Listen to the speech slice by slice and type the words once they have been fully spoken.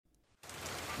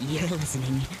You're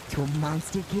listening to a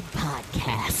Monster Kid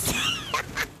podcast.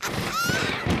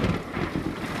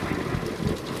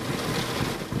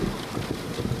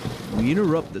 We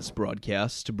interrupt this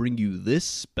broadcast to bring you this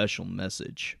special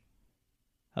message.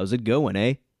 How's it going,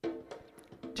 eh?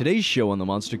 Today's show on the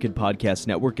Monster Kid Podcast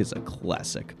Network is a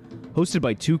classic, hosted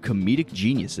by two comedic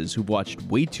geniuses who've watched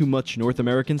way too much North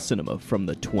American cinema from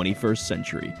the 21st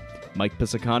century, Mike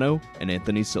Pisacano and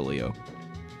Anthony Cilio.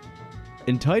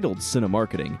 Entitled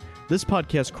Cinemarketing, this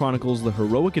podcast chronicles the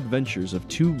heroic adventures of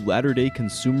two latter-day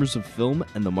consumers of film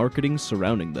and the marketing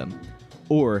surrounding them.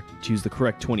 Or, to use the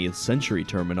correct 20th century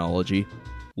terminology,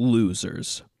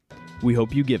 losers. We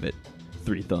hope you give it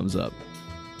 3 thumbs up.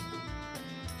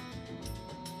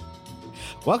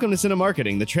 Welcome to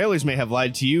Cinemarketing. The trailers may have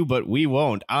lied to you, but we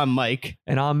won't. I'm Mike.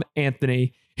 And I'm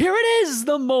Anthony. Here it is,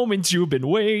 the moment you've been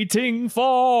waiting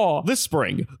for. This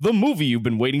spring, the movie you've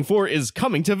been waiting for is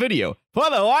coming to video. For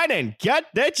the wine and cut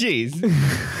the cheese.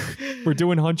 We're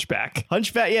doing Hunchback.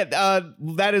 Hunchback, yeah,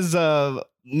 that is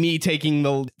me taking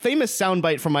the famous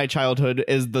soundbite from my childhood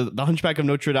is the Hunchback of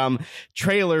Notre Dame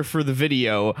trailer for the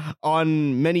video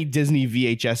on many Disney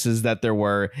VHSs that there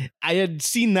were. I had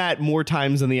seen that more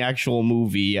times than the actual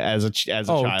movie as a child.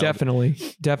 Oh, definitely.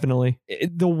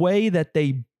 The way that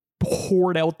they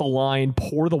poured out the line,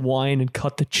 pour the wine and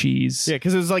cut the cheese. Yeah,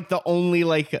 because it was like the only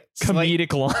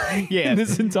comedic line in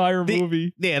this entire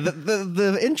movie.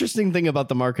 The interesting thing about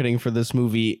the marketing for this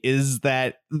movie is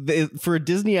that for a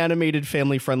Disney animated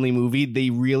family friendly movie, they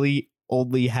really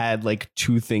only had like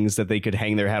 2 things that they could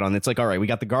hang their hat on. It's like, all right, we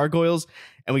got the gargoyles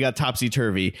and we got Topsy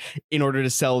Turvy in order to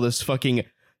sell this fucking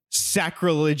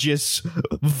sacrilegious,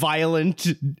 violent,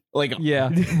 retelling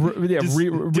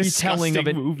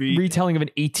of an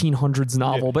 1800s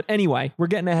novel. Yeah. But anyway, we're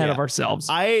getting ahead of ourselves.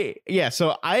 So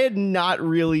I had not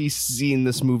really seen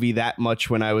this movie that much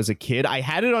when I was a kid. I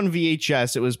had it on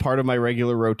VHS. It was part of my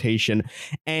regular rotation,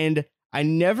 and I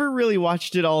never really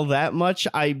watched it all that much.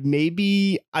 I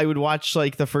would watch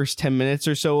like the first 10 minutes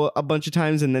or so a bunch of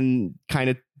times and then kind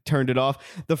of turned it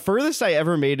off. The furthest I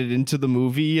ever made it into the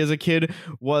movie as a kid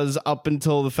was up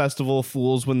until the Festival of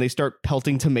Fools, when they start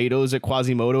pelting tomatoes at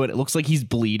Quasimodo and it looks like he's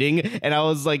bleeding, and I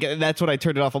was like, that's when I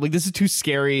turned it off. I'm like, this is too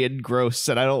scary and gross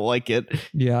and I don't like it.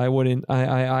 Yeah, I wouldn't.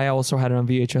 I also had it on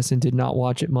VHS and did not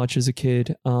watch it much as a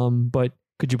kid, but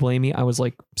could you blame me? I was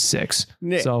like 6.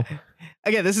 So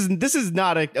again, this is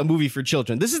not a movie for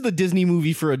children. This is the Disney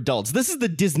movie for adults. This is the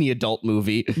Disney adult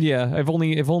movie. Yeah, if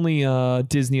only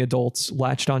Disney adults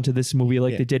latched onto this movie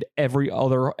like they did every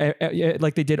other,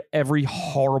 like they did every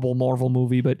horrible Marvel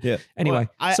movie. But anyway,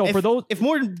 if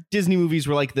more Disney movies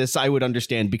were like this, I would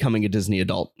understand becoming a Disney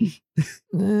adult.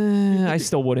 I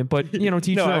still wouldn't, but to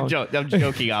each their own. I'm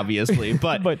joking, obviously.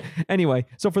 But anyway,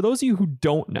 so for those of you who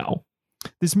don't know,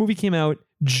 this movie came out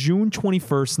June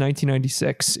 21st,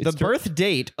 1996. The birth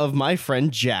date of my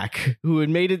friend Jack, who had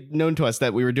made it known to us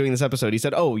that we were doing this episode. He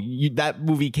said, that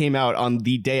movie came out on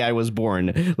the day I was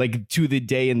born, like to the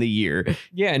day in the year.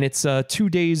 Yeah, and it's 2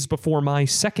 days before my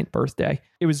 2nd birthday.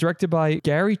 It was directed by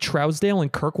Gary Trousdale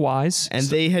and Kirk Wise. And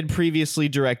they had previously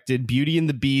directed Beauty and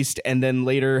the Beast and then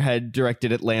later had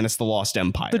directed Atlantis, the Lost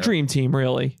Empire. The Dream Team,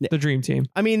 really. Yeah. The Dream Team.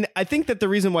 I mean, I think that the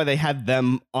reason why they had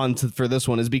them on for this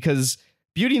one is because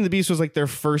Beauty and the Beast was like their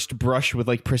first brush with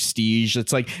like prestige.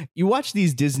 It's like you watch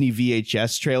these Disney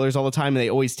VHS trailers all the time and they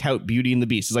always tout Beauty and the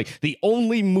Beast. It's like the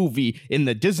only movie in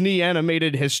the Disney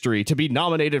animated history to be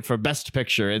nominated for Best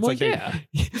Picture. It's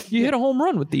you hit a home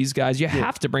run with these guys. You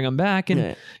have to bring them back.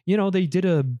 And, they did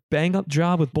a bang up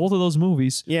job with both of those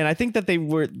movies. Yeah. And I think that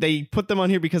they put them on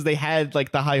here because they had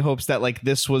like the high hopes that like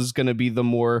this was going to be the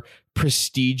more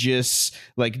prestigious,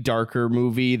 like darker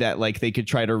movie that like they could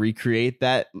try to recreate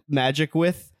that magic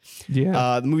with.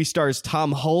 Yeah. The movie stars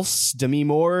Tom Hulce, Demi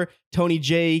Moore, Tony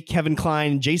Jay, Kevin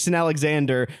Kline, Jason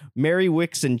Alexander, Mary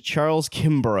Wicks, and Charles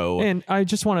Kimbrough. And I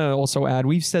just want to also add,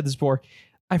 we've said this before,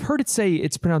 I've heard it say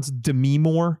it's pronounced Demi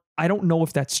Moore. I don't know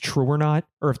if that's true or not,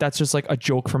 or if that's just like a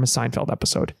joke from a Seinfeld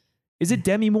episode. Is it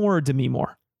Demi Moore or Demi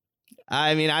Moore?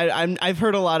 I mean, I've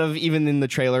heard a lot of, even in the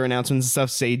trailer announcements and stuff,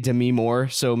 say Demi Moore.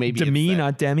 So maybe Demi,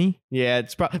 not Demi. Yeah,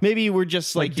 it's maybe we're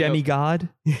just like demigod.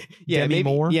 Yeah, Demi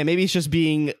Moore. Yeah, maybe it's just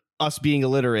us being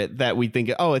illiterate that we think,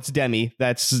 oh, it's Demi.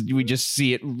 We just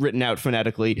see it written out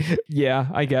phonetically. Yeah,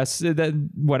 I guess that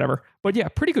whatever. But yeah,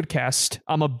 pretty good cast.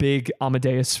 I'm a big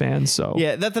Amadeus fan, so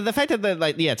yeah. The fact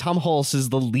that Tom Hulce is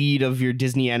the lead of your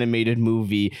Disney animated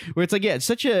movie, where it's like, yeah, it's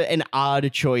such an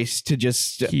odd choice to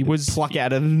just pluck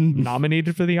out of.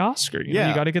 Nominated for the Oscar. You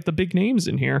got to get the big names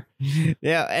in here.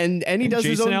 Yeah, and he does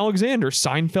Jason his own. Alexander.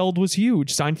 Seinfeld was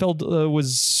huge. Seinfeld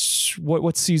was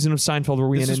what season of Seinfeld were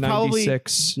we in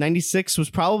 96? 96 was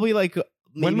probably like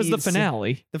When was the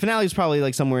finale? The finale is probably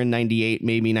like somewhere in 98,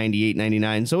 maybe 98,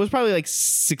 99. So it was probably like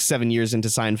 6-7 years into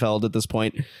Seinfeld at this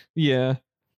point. Yeah.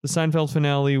 The Seinfeld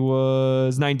finale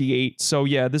was 98. So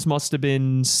yeah, this must have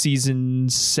been season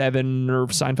 7 or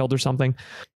Seinfeld or something.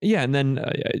 Yeah. And then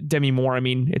Demi Moore, I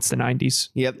mean, it's the 90s.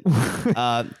 Yep.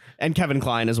 And Kevin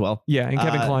Kline as well. Yeah. And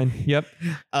Kevin Kline. Yep.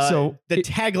 So the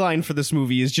tagline for this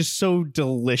movie is just so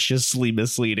deliciously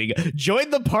misleading.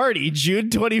 Join the party June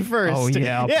 21st. Oh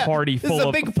yeah. Party this full is a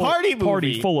of big party movie.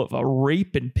 Party full of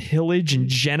rape and pillage and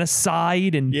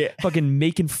genocide and fucking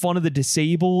making fun of the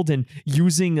disabled and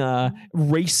using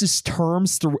racist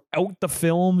terms throughout the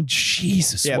film.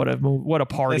 Jesus, what a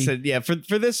party. Listen,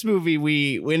 for this movie,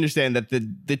 we understand that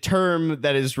the term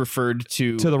that is referred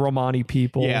to the Romani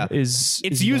people is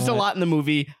used a lot in the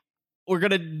movie. We're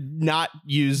gonna not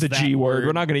use the G word.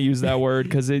 We're not gonna use that word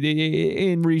because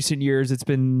in recent years it's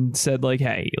been said like,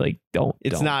 hey, like don't.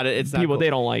 It's not people cool. They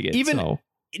don't like it. Even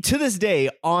to this day,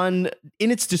 in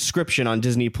its description on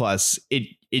Disney Plus, it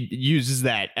uses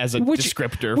that as a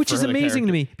descriptor, which is amazing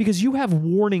to me because you have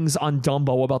warnings on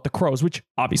Dumbo about the crows, which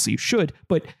obviously you should,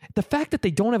 but the fact that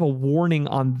they don't have a warning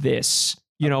on this,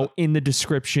 in the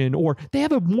description, or they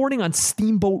have a warning on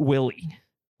Steamboat Willie,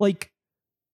 like,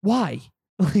 why?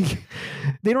 Like,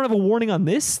 they don't have a warning on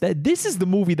this. That this is the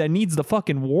movie that needs the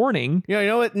fucking warning. Yeah, you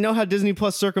know what? Know how Disney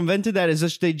Plus circumvented that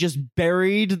is they just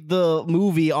buried the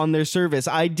movie on their service.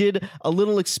 I did a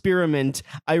little experiment.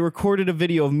 I recorded a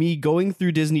video of me going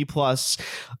through Disney Plus,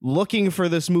 looking for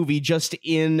this movie just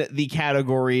in the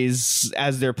categories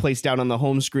as they're placed down on the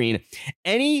home screen.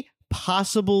 Any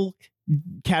possible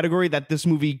category that this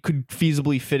movie could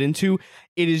feasibly fit into,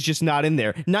 it is just not in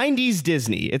there. 90s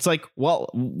Disney. It's like, well,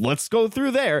 let's go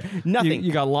through there. Nothing.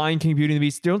 You got Lion King, Beauty and the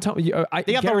Beast. Don't tell me.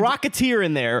 They got The Rocketeer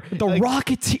in there.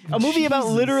 Rocketeer. A movie about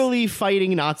literally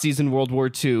fighting Nazis in World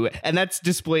War II. And that's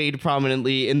displayed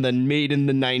prominently in the made in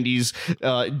the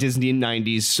 90s Disney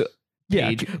 90s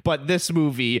page. But this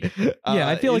movie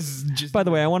I feel like by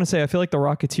the way, I want to say I feel like The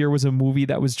Rocketeer was a movie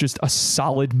that was just a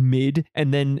solid mid,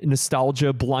 and then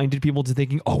nostalgia blinded people to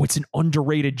thinking, oh, it's an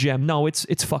underrated gem. No,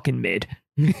 it's fucking mid.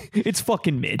 It's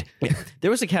fucking mid. There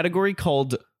was a category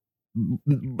called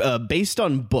based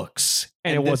on books,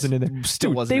 and it wasn't in there.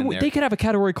 Still wasn't in there. They could have a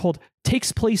category called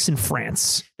takes place in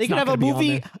France. They could have a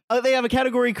movie. They have a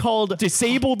category called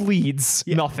disabled leads.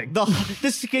 Nothing.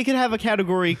 They could have a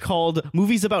category called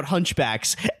movies about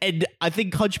hunchbacks, and I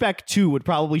think Hunchback 2 would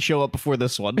probably show up before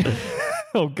this one.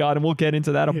 Oh, God, and we'll get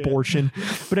into that abortion.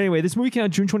 But anyway, this movie came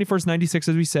out June 21st, 96,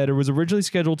 as we said. It was originally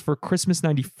scheduled for Christmas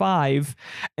 95,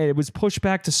 and it was pushed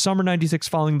back to summer 96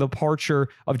 following the departure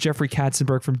of Jeffrey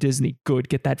Katzenberg from Disney. Good,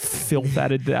 get that filth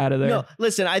out of there. No,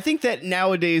 listen, I think that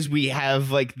nowadays we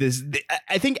have like this.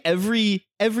 I think every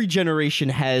generation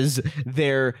has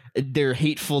their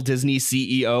hateful Disney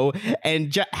CEO,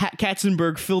 and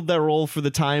Katzenberg filled that role for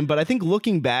the time. But I think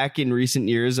looking back in recent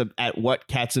years at what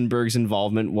Katzenberg's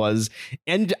involvement was,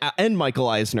 and Michael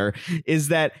Eisner, is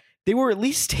that they were at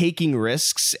least taking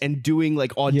risks and doing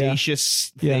like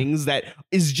audacious things that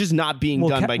is just not being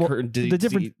done by current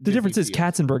Disney. The difference is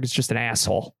Katzenberg is just an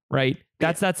asshole, right?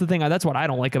 That's the thing. That's what I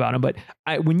don't like about him. But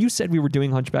when you said we were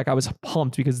doing Hunchback, I was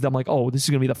pumped because I'm like, oh, this is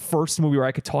going to be the first movie where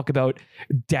I could talk about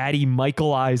Daddy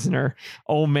Michael Eisner.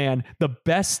 Oh man, the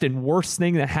best and worst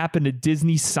thing that happened to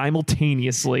Disney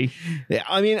simultaneously. Yeah,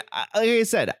 I mean, like I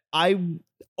said,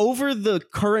 over the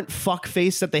current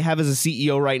fuckface that they have as a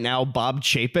CEO right now, Bob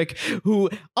Chapek,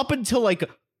 who up until like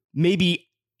maybe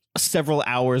several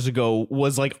hours ago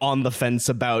was like on the fence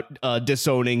about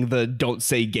disowning the Don't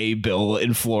Say Gay bill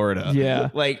in Florida. Yeah.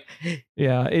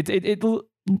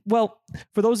 Well,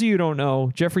 for those of you who don't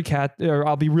know,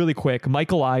 I'll be really quick.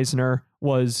 Michael Eisner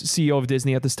was CEO of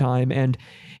Disney at this time, and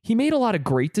he made a lot of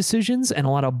great decisions and a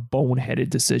lot of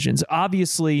boneheaded decisions.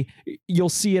 Obviously, you'll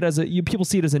see it people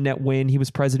see it as a net win. He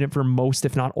was president for most,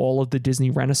 if not all, of the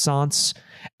Disney Renaissance,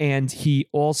 and he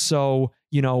also,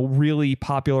 really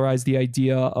popularized the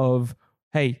idea of,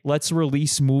 hey, let's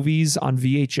release movies on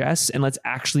VHS and let's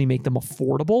actually make them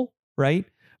affordable, right?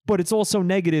 But it's also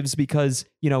negatives because,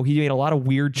 he made a lot of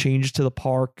weird changes to the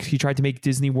park. He tried to make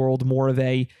Disney World more of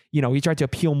he tried to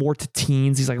appeal more to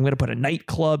teens. He's like, I'm going to put a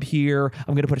nightclub here.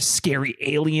 I'm going to put a scary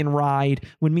alien ride.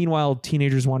 When meanwhile,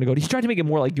 teenagers want to go. He tried to make it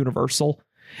more like Universal.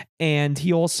 And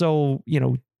he also,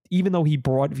 even though he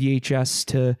brought VHS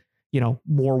to,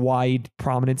 more wide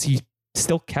prominence, he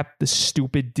still kept the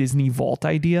stupid Disney Vault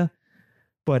idea.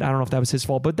 But I don't know if that was his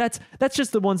fault. But that's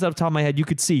just the ones off the top of my head. You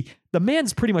could see the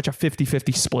man's pretty much a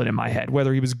 50-50 split in my head,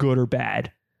 whether he was good or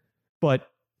bad. But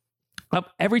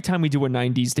Every time we do a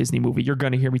 90s Disney movie, you're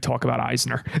going to hear me talk about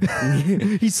Eisner.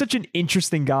 He's such an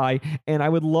interesting guy, and I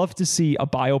would love to see a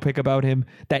biopic about him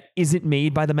that isn't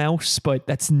made by the mouse, but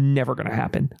that's never going to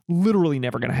happen. Literally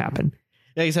never going to happen.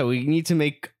 Like I said, we need to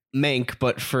make Mank,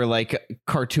 but for like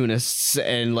cartoonists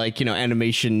and like, you know,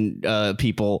 animation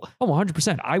people. Oh,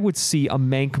 100%. I would see a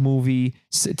Mank movie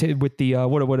with the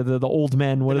what are the old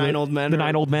men? The Nine Old Men. The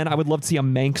Nine Old Men. I would love to see a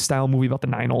Mank style movie about the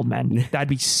 9 old men. That'd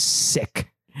be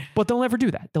sick. But they'll never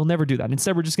do that. They'll never do that.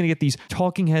 Instead, we're just gonna get these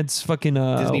talking heads, fucking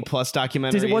Disney Plus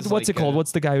documentaries. What's it called?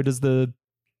 What's the guy who does the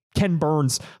Ken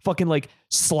Burns, fucking like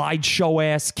slideshow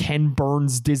ass Ken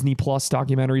Burns Disney Plus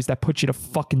documentaries that put you to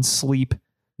fucking sleep.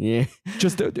 Yeah.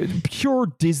 Just pure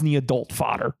Disney adult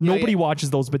fodder. Nobody watches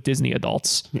those but Disney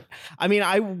adults. I mean,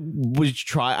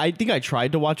 I think I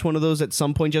tried to watch one of those at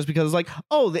some point just because like,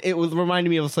 oh, it was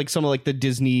reminding me of like some of like the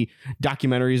Disney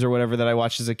documentaries or whatever that I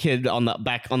watched as a kid on the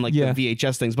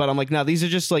VHS things. But I'm like, no, these are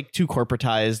just like too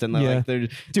corporatized and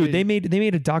they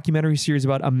made a documentary series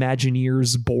about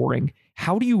Imagineers boring.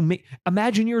 How do you make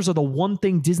Imagineers are the one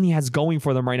thing Disney has going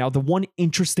for them right now, the one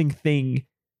interesting thing,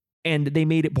 and they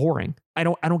made it boring. I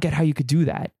don't get how you could do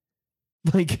that.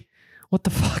 Like, what the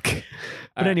fuck?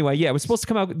 But anyway, yeah, it was supposed to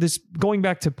come out going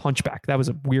back to Punchback. That was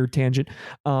a weird tangent.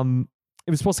 It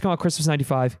was supposed to come out Christmas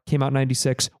 95, came out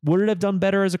 96. Would it have done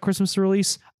better as a Christmas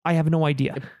release? I have no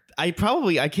idea. I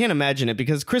can't imagine it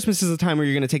because Christmas is a time where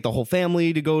you're going to take the whole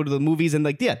family to go to the movies and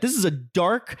like, yeah, this is a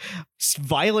dark,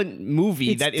 violent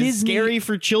movie that is Disney. Scary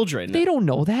for children. They don't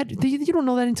know that. You don't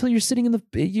know that until you're sitting in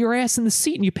your ass in the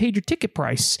seat and you paid your ticket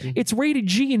price. It's rated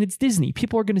G and it's Disney.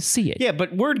 People are going to see it. Yeah,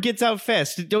 but word gets out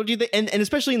fast. Don't you think? And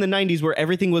especially in the 90s where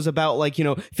everything was about like, you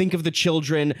know, think of the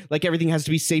children, like everything has to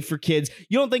be safe for kids.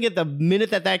 You don't think at the minute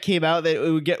that came out that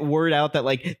it would get word out that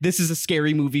like this is a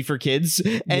scary movie for kids?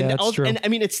 And that's true. And I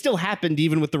mean, it still happened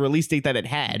even with the release date that it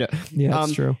had. Yeah,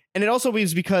 that's true. And it also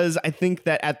was because I think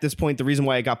that at this point the reason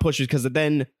why it got pushed is because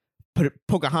then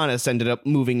Pocahontas ended up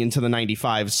moving into the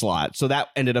 95 slot. So that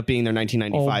ended up being their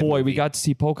 1995 Oh boy, movie. we got to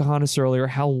see Pocahontas earlier.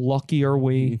 How lucky are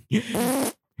we?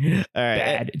 All right.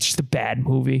 Bad. It's just a bad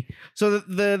movie. So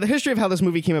the history of how this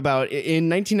movie came about in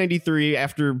 1993,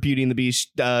 after Beauty and the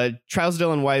Beast,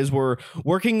 Trousdale and Wise were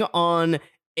working on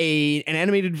an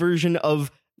animated version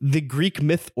of the Greek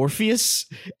myth Orpheus,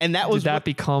 and Did that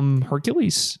become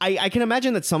Hercules? I can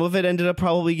imagine that some of it ended up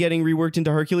probably getting reworked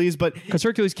into Hercules, but Because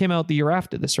Hercules came out the year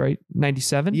after this, right?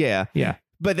 97? yeah.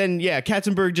 But then,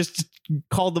 Katzenberg just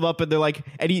called them up and they're like,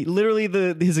 and he literally,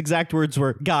 his exact words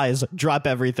were, guys, drop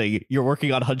everything. You're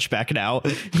working on Hunchback now.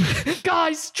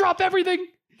 Guys, drop everything.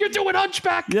 You're doing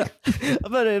Hunchback. Yeah.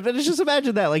 But it's just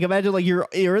imagine that. Like, imagine like you're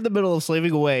in the middle of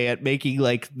slaving away at making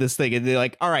like this thing and they're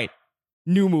like, all right,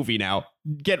 new movie now.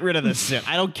 Get rid of this shit.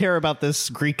 I don't care about this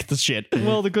Greek shit.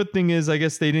 Well, the good thing is, I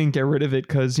guess they didn't get rid of it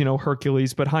because, you know,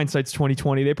 Hercules, but hindsight's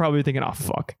 2020. They probably were thinking, oh,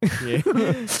 fuck. Yeah.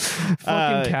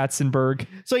 Fucking Katzenberg.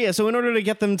 So in order to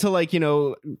get them to like, you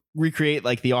know, recreate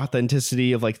like the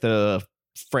authenticity of like the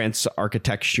France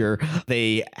architecture,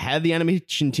 they had the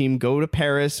animation team go to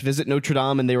Paris, visit Notre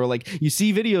Dame, and they were like, you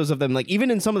see videos of them, like even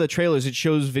in some of the trailers it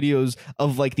shows videos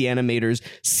of like the animators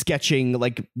sketching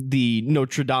like the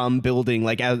Notre Dame building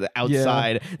like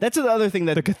outside. That's another thing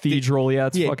that The cathedral,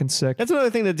 it's fucking sick. That's another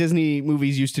thing that Disney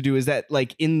movies used to do, is that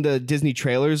like in the Disney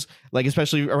trailers, like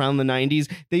especially around the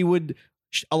 90s, they would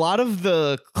a lot of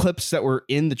the clips that were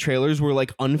in the trailers were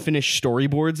like unfinished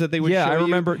storyboards that they would show I you.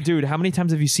 remember, dude, how many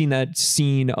times have you seen that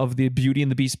scene of the Beauty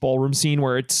and the Beast ballroom scene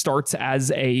where it starts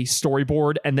as a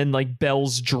storyboard and then like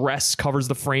Belle's dress covers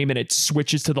the frame and it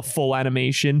switches to the full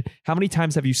animation? How many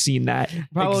times have you seen that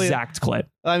exact clip?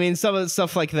 I mean, some of the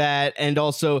stuff like that, and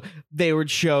also they would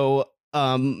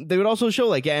also show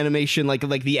like animation, like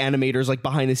the animators like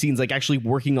behind the scenes, like actually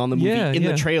working on the movie in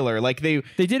the trailer. Like they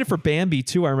did it for Bambi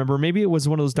too. I remember maybe it was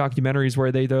one of those documentaries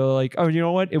where they're like, oh, you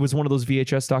know what? It was one of those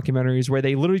VHS documentaries where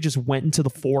they literally just went into the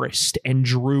forest and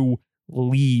drew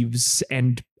leaves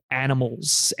and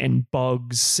animals and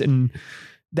bugs, and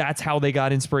that's how they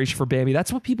got inspiration for Bambi.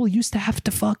 That's what people used to have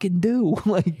to fucking do.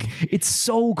 Like, it's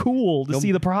so cool to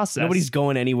see the process. Nobody's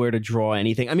going anywhere to draw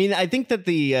anything. I mean, I think that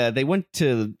they went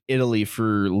to Italy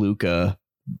for Luca,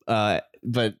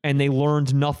 and they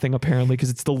learned nothing apparently, because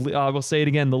it's I will say it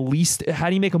again, the least. How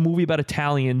do you make a movie about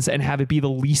Italians and have it be the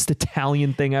least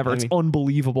Italian thing ever? It's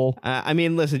unbelievable. I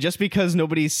mean, listen, just because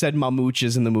nobody said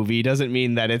mamouches in the movie doesn't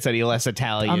mean that it's any less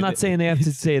Italian. I'm not saying they have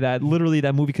to say that. Literally,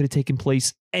 that movie could have taken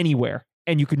place anywhere,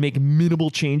 and you could make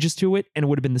minimal changes to it, and it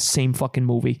would have been the same fucking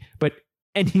movie. But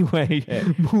Anyway,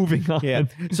 moving on. Yeah.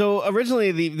 So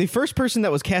originally, the first person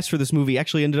that was cast for this movie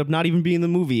actually ended up not even being in the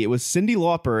movie. It was Cyndi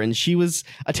Lauper, and she was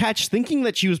attached thinking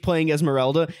that she was playing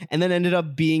Esmeralda, and then ended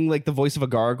up being like the voice of a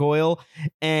gargoyle.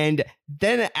 And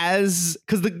then because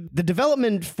the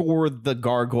development for the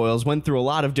gargoyles went through a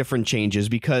lot of different changes,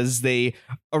 because they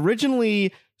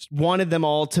originally wanted them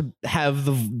all to have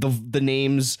the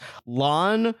names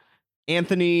Lon,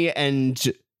 Anthony, and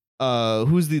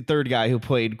who's the third guy who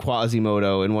played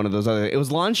Quasimodo in one of those other? It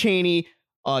was Lon Chaney,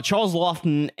 Charles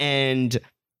Laughton, and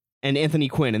Anthony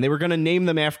Quinn, and they were going to name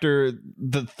them after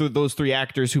those three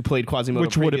actors who played Quasimodo,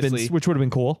 which would have been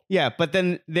cool. Yeah, but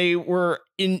then they were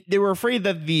afraid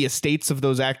that the estates of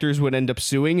those actors would end up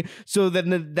suing, so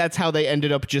then that's how they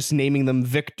ended up just naming them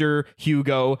Victor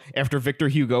Hugo after Victor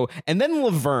Hugo, and then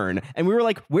Laverne. And we were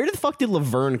like, where the fuck did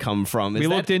Laverne come from? We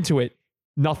looked into it.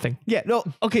 Nothing. Yeah, no.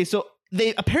 Okay, so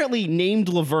they apparently named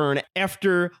Laverne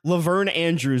after Laverne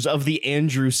Andrews of the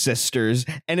Andrews Sisters.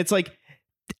 And it's like,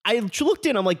 I looked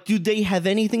in, I'm like, do they have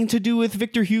anything to do with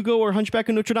Victor Hugo or Hunchback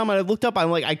of Notre Dame? And I looked up,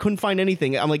 I'm like, I couldn't find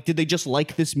anything. I'm like, did they just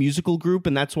like this musical group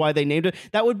and that's why they named it?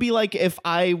 That would be like if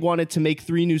I wanted to make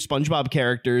 3 new SpongeBob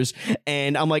characters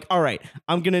and I'm like, all right,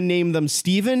 I'm going to name them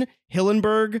Steven,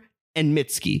 Hillenberg, and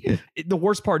Mitski. The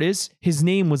worst part is his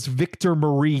name was Victor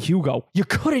Marie Hugo. You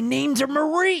could have named her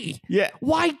Marie. Yeah.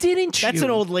 Why didn't you? That's an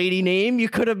old lady name. You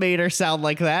could have made her sound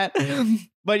like that.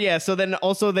 But yeah, so then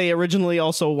also they originally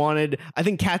also wanted, I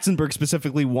think Katzenberg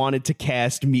specifically wanted to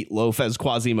cast Meatloaf as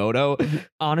Quasimodo.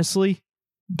 Honestly,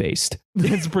 based.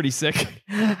 It's pretty sick.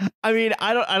 I mean,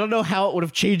 I don't know how it would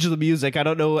have changed the music. I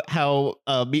don't know how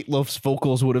Meatloaf's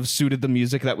vocals would have suited the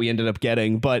music that we ended up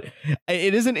getting, but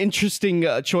it is an interesting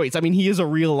choice. I mean, he is a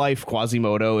real life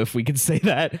Quasimodo, if we could say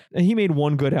that. And he made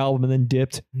one good album and then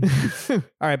dipped. All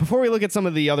right, before we look at some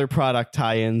of the other product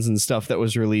tie-ins and stuff that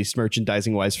was released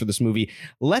merchandising wise for this movie,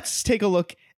 let's take a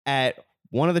look at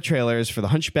one of the trailers for The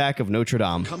Hunchback of Notre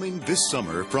Dame. Coming this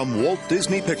summer from Walt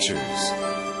Disney Pictures.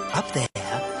 Up there,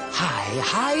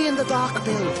 high in the dark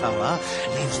bell tower,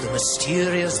 lives the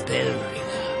mysterious bell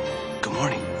ringer. Good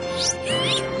morning.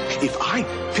 If I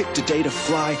picked a day to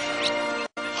fly,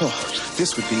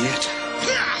 this would be it.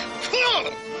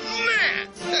 Oh, man!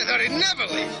 I thought he'd never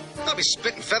leave. I'll be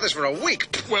spitting feathers for a week.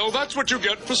 Well, that's what you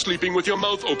get for sleeping with your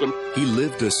mouth open. He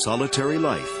lived a solitary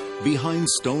life behind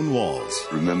stone walls.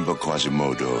 Remember,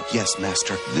 Quasimodo, Yes,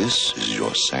 master. this is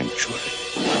your sanctuary.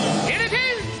 Here it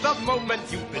is, the moment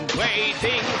you've been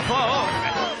waiting for.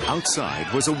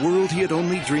 Outside was a world he had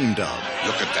only dreamed of.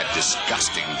 Look at that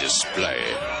disgusting display.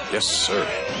 Yes, sir.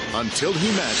 Until he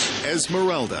met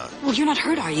Esmeralda, Well, you're not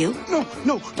hurt, are you?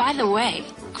 No. By the way,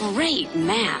 great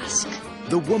mask.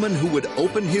 the woman who would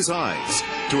open his eyes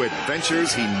to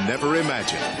adventures he never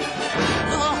imagined.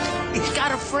 Look, he's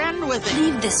got a friend with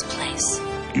him. Leave this place.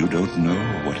 You don't know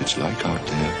what it's like out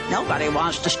there. Nobody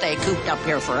wants to stay cooped up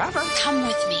here forever. Come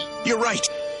with me. You're right.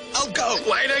 I'll go.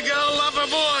 Way to go, lover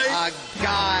boy! A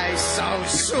guy so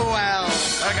swell.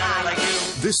 A guy like you.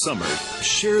 This summer,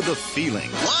 share the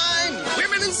feeling. Wine,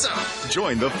 women, and song.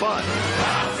 Join the fun.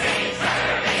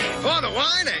 Pour the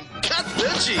wine and cut the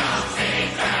cheese.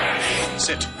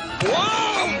 Sit.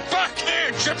 Whoa! Back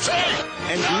here, gypsy!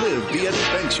 And live the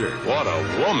adventure. What a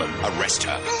woman. Arrest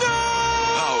her.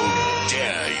 How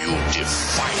dare you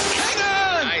defy me? Hang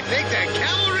on! I think the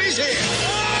cavalry's here.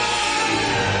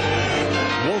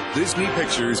 Walt Disney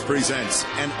Pictures presents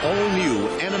an all-new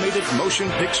animated motion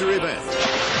picture event.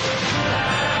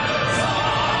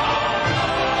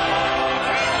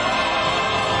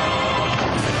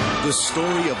 The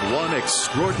story of one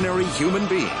extraordinary human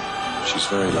being She's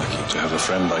very lucky to have a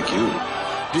friend like you.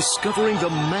 discovering the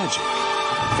magic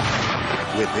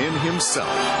within himself.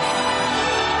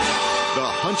 The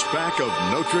Hunchback of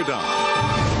Notre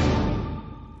Dame.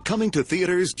 Coming to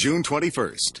theaters June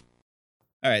 21st.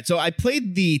 All right, so I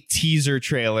played the teaser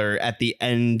trailer at the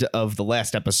end of the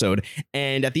last episode,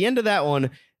 and at the end of that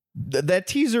one, that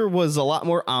teaser was a lot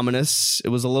more ominous. It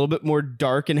was a little bit more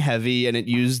dark and heavy, and it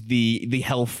used the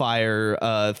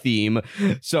Hellfire theme.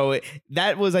 So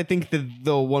that was, I think,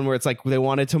 the one where it's like they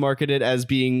wanted to market it as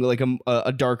being like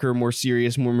a darker, more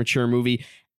serious, more mature movie.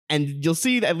 And you'll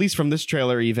see, at least from this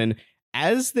trailer, even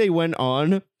as they went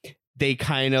on, they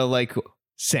kind of like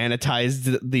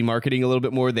sanitized the marketing a little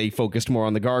bit more. They focused more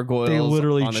on the gargoyles. They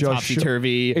literally on the just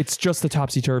topsy-turvy. It's just the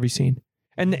topsy-turvy scene.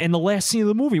 And the last scene of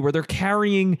the movie where they're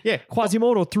carrying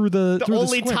Quasimodo through the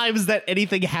only square. times that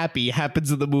anything happy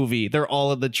happens in the movie, they're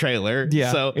all in the trailer.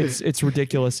 Yeah, so it's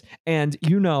ridiculous. And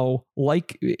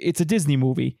like it's a Disney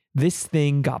movie. This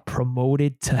thing got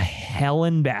promoted to hell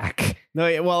and back.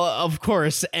 No, well, of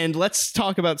course. And let's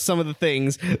talk about some of the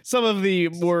things. Some of the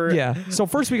more... Yeah. So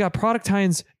first we got product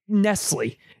tie-ins.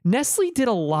 Nestle. Nestle did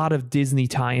a lot of Disney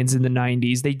tie-ins in the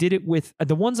 90s. They did it with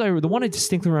the one I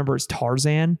distinctly remember is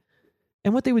Tarzan.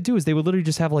 And what they would do is they would literally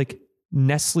just have like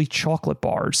Nestle chocolate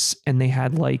bars, and they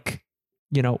had like,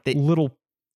 little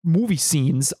movie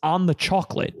scenes on the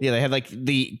chocolate. Yeah, they had like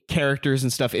the characters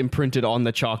and stuff imprinted on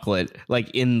the chocolate, like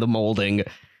in the molding.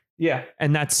 Yeah.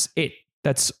 And that's it.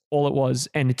 That's all it was.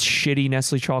 And it's shitty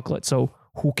Nestle chocolate. So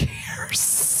who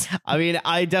cares? I mean,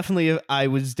 I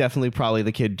was definitely probably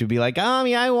the kid to be like,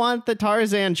 I want the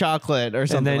Tarzan chocolate or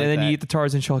something. And then you eat the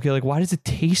Tarzan chocolate. You're like, why does it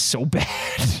taste so bad?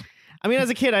 I mean,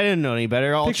 as a kid, I didn't know any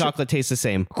better. All chocolate tastes the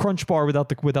same. Crunch bar without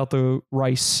the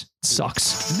rice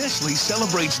sucks. Nestle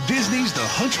celebrates Disney's The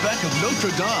Hunchback of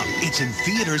Notre Dame. It's in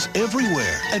theaters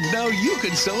everywhere. And now you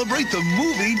can celebrate the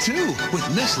movie, too, with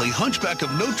Nestle Hunchback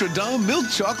of Notre Dame milk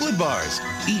chocolate bars.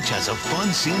 Each has a fun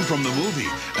scene from the movie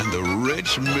and the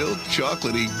rich milk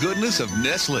chocolatey goodness of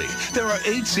Nestle. There are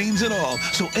 8 scenes in all,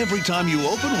 so every time you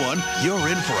open one, you're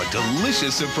in for a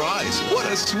delicious surprise. What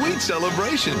a sweet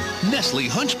celebration. Nestle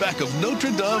Hunchback of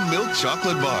Notre Dame milk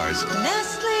chocolate bars.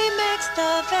 Nestle makes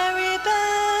the very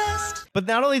best. But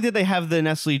not only did they have the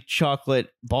Nestle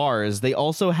chocolate bars, they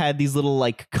also had these little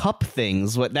like cup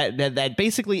things. That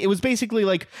basically, it was basically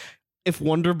like if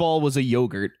Wonder Ball was a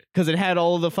yogurt, because it had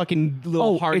all of the fucking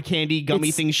little hard candy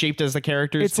gummy things shaped as the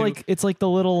characters. It's like the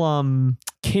little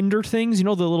Kinder things, the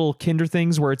little Kinder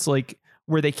things where it's like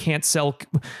where they can't sell.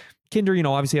 Kinder,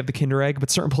 obviously have the Kinder Egg, but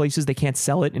certain places they can't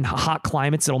sell it in hot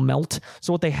climates. It'll melt.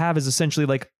 So what they have is essentially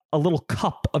like a little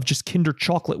cup of just Kinder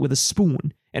chocolate with a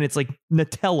spoon. And it's like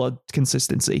Nutella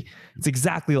consistency. It's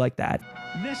exactly like that.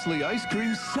 Nestle Ice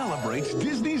Cream celebrates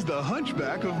Disney's The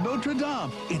Hunchback of Notre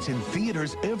Dame. It's in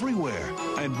theaters everywhere.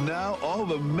 And now all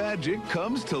the magic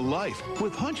comes to life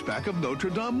with Hunchback of Notre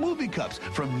Dame movie cups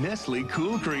from Nestle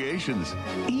Cool Creations.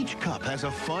 Each cup has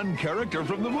a fun character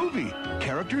from the movie.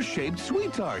 Character-shaped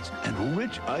sweet tarts and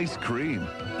rich ice cream.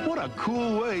 What a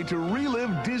cool way to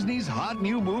relive Disney's hot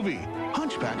new movie.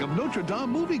 Hunchback of Notre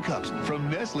Dame movie cups from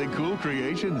Nestle Cool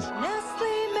Creations.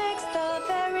 Nestle makes the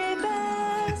very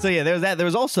best. So yeah, there was that. There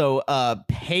was also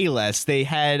Payless. They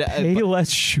had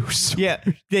Payless shoes. Yeah,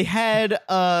 they had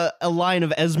a line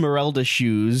of Esmeralda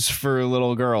shoes for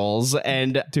little girls.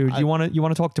 And dude, you want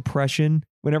to talk depression?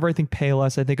 Whenever I think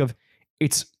Payless, I think of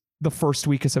it's the first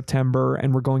week of September,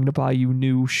 and we're going to buy you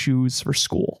new shoes for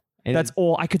school. And that's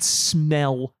all. I could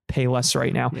smell Payless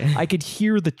right now. Yeah. I could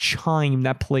hear the chime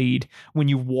that played when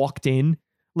you walked in.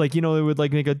 Like, it would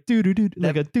like make a doo-doo-doo,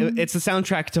 like a doo. It's the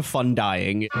soundtrack to Fun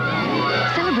Dying.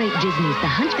 Celebrate Disney's The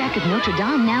Hunchback of Notre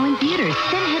Dame now in theaters.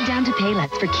 Then head down to Payless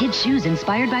for kids' shoes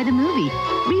inspired by the movie.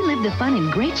 Relive the fun in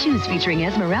great shoes featuring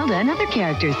Esmeralda and other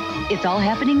characters. It's all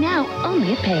happening now,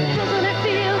 only at Payless. Doesn't it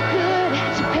feel good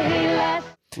to Payless?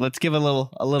 Let's give a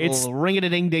little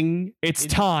ring-a-ding-ding. It's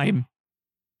time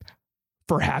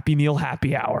for Happy Meal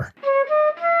Happy Hour.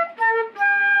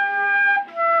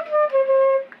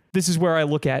 This is where I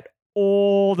look at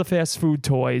all the fast food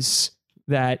toys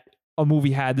that a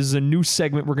movie had. This is a new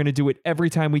segment. We're going to do it every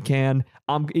time we can.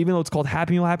 Even though it's called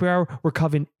Happy Meal Happy Hour, we're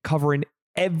covering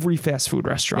every fast food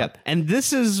restaurant. Yep. And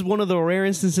this is one of the rare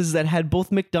instances that had both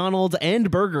McDonald's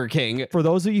and Burger King. For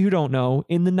those of you who don't know,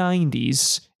 in the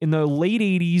 90s, in the late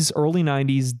 80s, early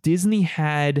 90s, Disney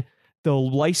had the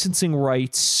licensing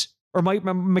rights, or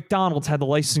McDonald's had the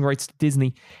licensing rights to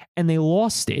Disney, and they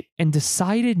lost it and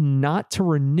decided not to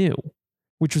renew,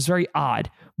 which was very odd.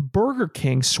 Burger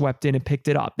King swept in and picked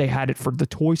it up. They had it for the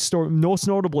Toy Story. Most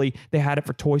notably, they had it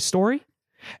for Toy Story,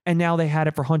 and now they had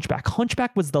it for Hunchback.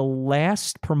 Hunchback was the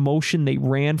last promotion they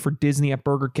ran for Disney at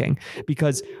Burger King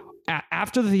because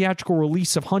after the theatrical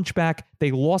release of Hunchback,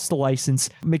 they lost the license.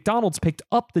 McDonald's picked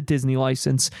up the Disney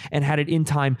license and had it in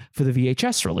time for the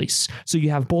VHS release. So you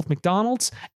have both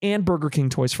McDonald's and Burger King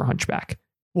toys for Hunchback.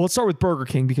 Well, let's start with Burger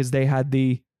King because they had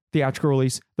the theatrical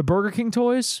release. The Burger King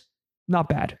toys, not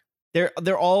bad.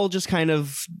 They're all just kind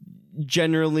of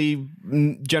general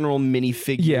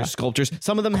minifigure sculptures.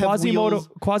 Some of them have wheels.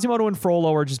 Quasimodo and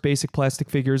Frollo are just basic plastic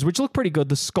figures, which look pretty good.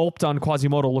 The sculpt on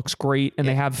Quasimodo looks great, and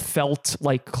they have felt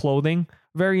like clothing.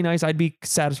 Very nice. I'd be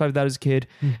satisfied with that as a kid.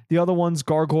 The other ones,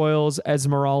 Gargoyles,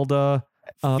 Esmeralda,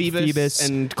 Phoebus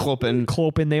and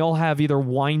Clopin. They all have either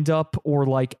wind up or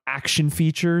like action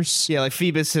features. Yeah, like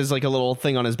Phoebus has like a little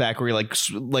thing on his back where he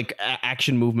like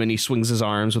action movement. He swings his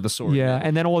arms with a sword. Yeah,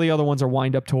 and then all the other ones are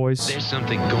wind up toys. There's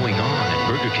something going on at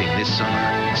Burger King this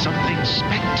summer. Something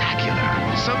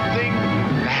spectacular. Something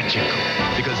magical.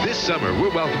 Because this summer, we're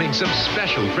welcoming some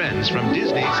special friends from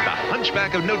Disney's The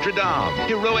Hunchback of Notre Dame,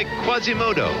 heroic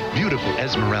Quasimodo, beautiful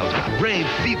Esmeralda, brave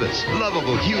Phoebus,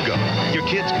 lovable Hugo. Your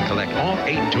kids can collect all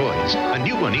 8 toys, a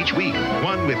new one each week,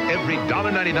 one with every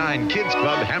 $1.99 Kids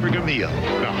Club hamburger meal.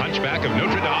 The Hunchback of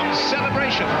Notre Dame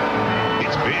celebration.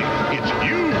 It's big, it's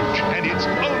huge, and it's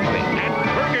only at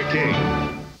Burger King.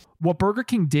 What Burger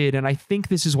King did, and I think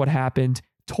this is what happened,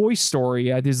 Toy Story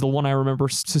is the one I remember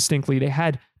distinctly. They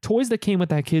had toys that came with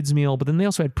that kids meal, but then they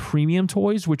also had premium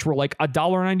toys, which were like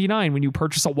 $1.99 when you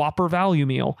purchase a Whopper value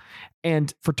meal.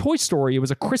 And for Toy Story, it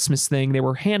was a Christmas thing. They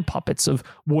were hand puppets of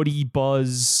Woody,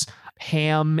 Buzz,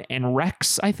 Ham, and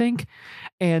Rex, I think.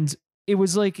 And it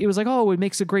was like, oh, it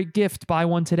makes a great gift. Buy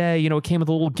one today. You know, it came with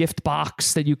a little gift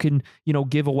box that you can, you know,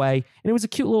 give away. And it was a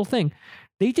cute little thing.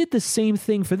 They did the same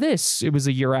thing for this. It was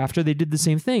a year after they did the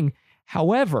same thing.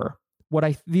 However,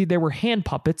 they were hand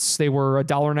puppets. They were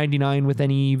 $1.99 with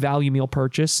any value meal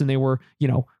purchase, and they were, you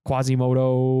know,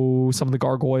 Quasimodo, some of the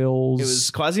gargoyles. It was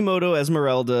Quasimodo,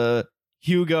 Esmeralda,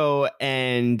 Hugo,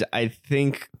 and I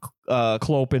think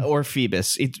Clopin or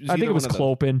Phoebus. I think it was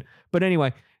Clopin. But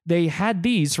anyway, they had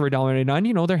these for $1.99.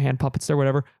 You know, they're hand puppets, they're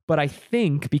whatever. But I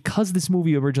think because this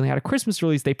movie originally had a Christmas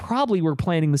release, they probably were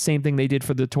planning the same thing they did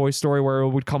for the Toy Story, where it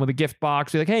would come with a gift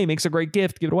box. Be like, hey, makes a great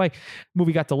gift, give it away.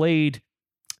 Movie got delayed.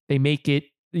 They make it,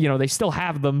 you know, they still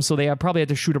have them, so they probably had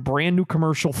to shoot a brand new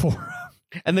commercial for them.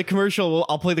 And the commercial,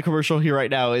 I'll play the commercial here right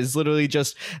now, is literally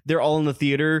just they're all in the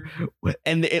theater,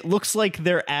 and it looks like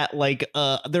they're at like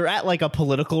a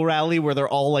political rally where they're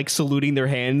all like saluting their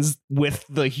hands with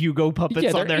the Hugo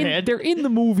puppets on their head. They're in the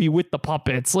movie with the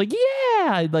puppets, like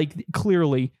like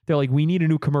clearly they're like, we need a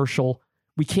new commercial.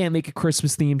 We can't make it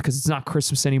Christmas themed because it's not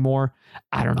Christmas anymore.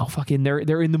 I don't know, fucking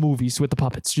they're in the movies with the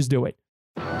puppets. Just do it.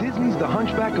 Disney's The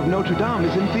Hunchback of Notre Dame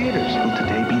is in theaters. Will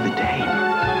today be the day?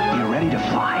 You're ready to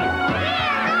fly.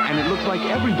 And it looks like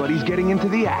everybody's getting into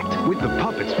the act with the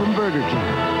puppets from Burger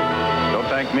King. Don't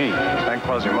thank me. Thank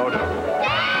Quasimodo.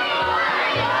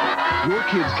 Your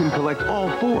kids can collect all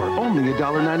 4, only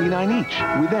 $1.99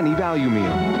 each, with any value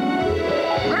meal.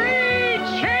 3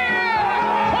 cheers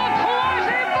for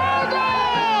Quasimodo!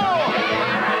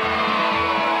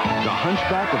 The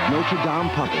Hunchback of Notre Dame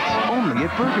puppets, only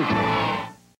at Burger King.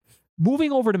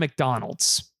 Moving over to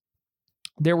McDonald's,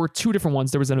 there were 2 different ones.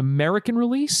 There was an American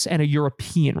release and a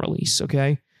European release,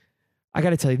 okay? I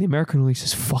gotta tell you, the American release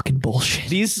is fucking bullshit.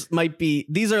 These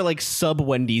are like sub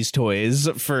Wendy's toys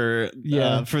for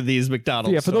these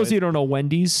McDonald's. Yeah, for those of you who don't know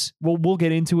Wendy's, we'll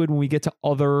get into it when we get to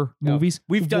other movies.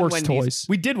 We've done worst Wendy's. Toys.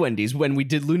 We did Wendy's when we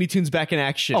did Looney Tunes Back in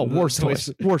Action. Oh, worst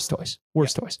toys.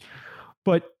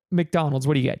 But McDonald's,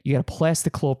 what do you get? You got a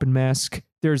plastic Clopin mask.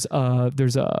 There's a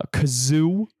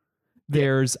kazoo.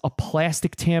 There's a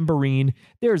plastic tambourine.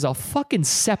 There's a fucking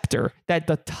scepter that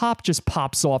the top just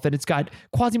pops off, and it's got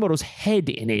Quasimodo's head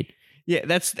in it. Yeah,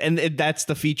 that's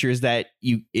the feature, is that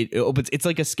it opens. It's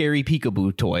like a scary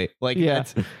peekaboo toy. Like, yeah,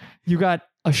 you got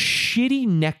a shitty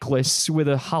necklace with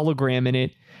a hologram in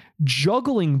it.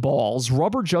 Juggling balls,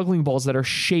 rubber juggling balls that are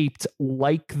shaped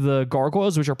like the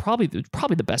gargoyles, which are probably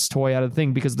the best toy out of the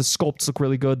thing because the sculpts look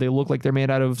really good. They look like they're made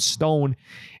out of stone.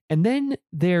 And then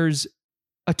there's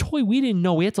a toy we didn't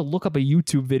know. We had to look up a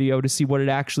YouTube video to see what it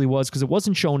actually was because it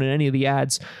wasn't shown in any of the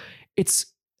ads.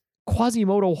 It's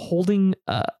Quasimodo holding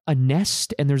a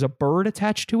nest, and there's a bird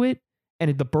attached to it,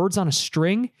 and the bird's on a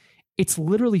string. It's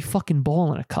literally fucking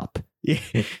ball in a cup. Yeah.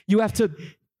 You have to,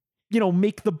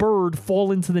 make the bird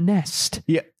fall into the nest.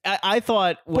 Yeah, I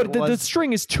thought... But the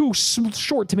string is too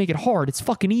short to make it hard. It's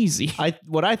fucking easy.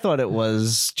 What I thought it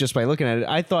was, just by looking at it,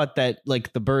 I thought that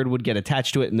like the bird would get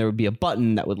attached to it and there would be a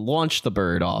button that would launch the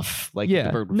bird off. Like, yeah.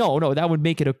 The bird would... No, that would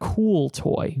make it a cool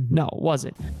toy. No, it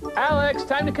wasn't. Alex,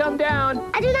 time to come down.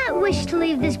 I do not wish to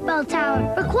leave this bell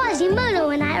tower, but Quasimodo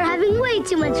and I are having way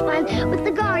too much fun with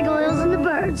the gargoyles and the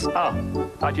birds.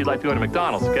 Oh, thought you'd like to go to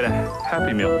McDonald's, get a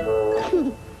Happy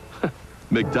Meal.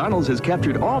 McDonald's has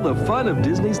captured all the fun of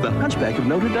Disney's The Hunchback of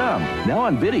Notre Dame, now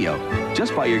on video.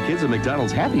 Just buy your kids a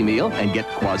McDonald's Happy Meal and get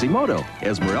Quasimodo,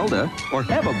 Esmeralda, or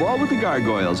have a ball with the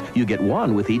gargoyles. You get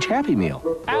one with each Happy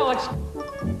Meal. Alex!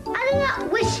 I do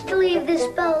not wish to leave this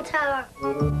bell tower.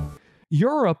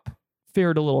 Europe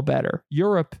fared a little better.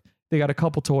 Europe, they got a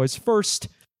couple toys. First,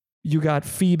 you got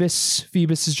Phoebus.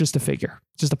 Phoebus is just a figure,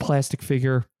 just a plastic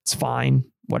figure. It's fine,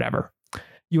 whatever.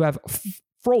 You have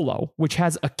Frollo, which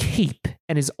has a cape,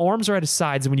 and his arms are at his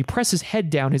sides, and when you press his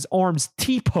head down, his arms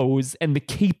T-pose, and the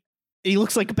cape... He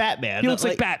looks like Batman. He looks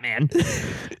like Batman.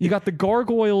 You got the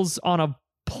gargoyles on a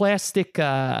plastic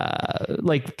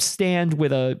like stand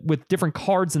with different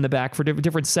cards in the back for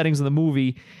different settings in the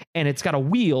movie, and it's got a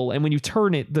wheel, and when you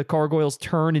turn it, the gargoyles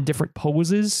turn in different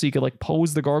poses, so you could like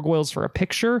pose the gargoyles for a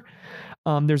picture.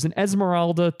 There's an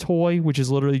Esmeralda toy, which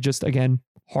is literally just, again,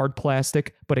 hard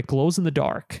plastic, but it glows in the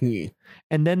dark.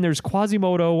 And then there's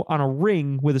Quasimodo on a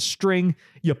ring with a string.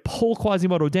 You pull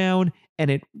Quasimodo down and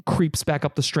it creeps back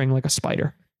up the string like a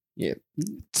spider. Yeah.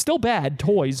 Still bad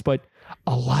toys, but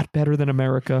a lot better than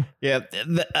America. Yeah,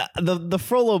 the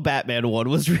Frollo Batman one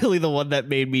was really the one that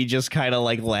made me just kind of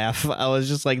like laugh. I was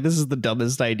just like, this is the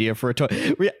dumbest idea for a toy.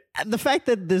 The fact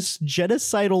that this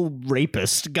genocidal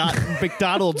rapist got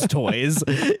McDonald's toys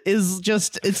is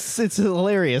just it's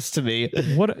hilarious to me.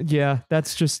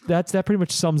 That pretty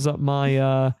much sums up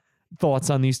my thoughts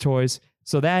on these toys.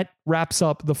 So that wraps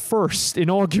up the first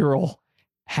inaugural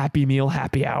Happy Meal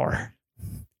Happy Hour.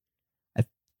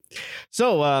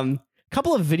 So,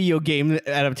 couple of video game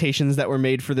adaptations that were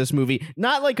made for this movie.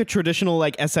 Not like a traditional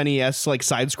like SNES like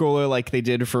side scroller like they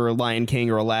did for Lion King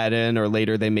or Aladdin, or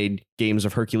later they made games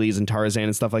of Hercules and Tarzan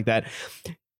and stuff like that.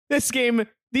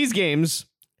 These games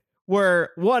were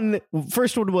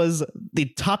first one was the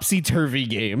Topsy Turvy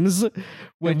games.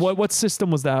 And what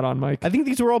system was that on, Mike? I think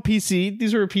these were all PC.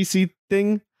 These were a PC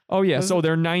thing. Oh yeah, so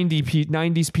they're 90s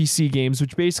PC games,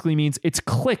 which basically means it's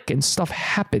click and stuff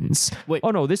happens. Wait.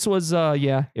 Oh no, this was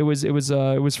it was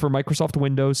for Microsoft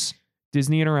Windows,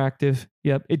 Disney Interactive.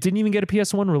 Yep, it didn't even get a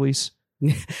PS1 release.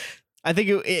 I think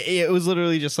it was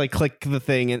literally just like click the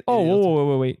thing and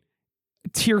wait.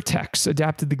 Tiertex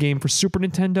adapted the game for Super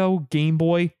Nintendo, Game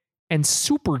Boy, and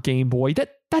Super Game Boy.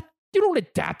 That you don't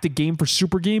adapt a game for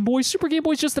Super Game Boy. Super Game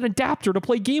Boy is just an adapter to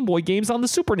play Game Boy games on the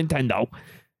Super Nintendo.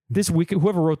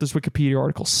 Whoever wrote this Wikipedia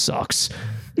article sucks.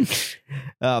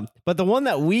 But the one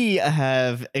that we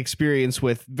have experience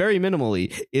with very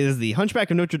minimally is the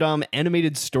Hunchback of Notre Dame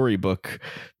animated storybook,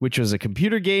 which was a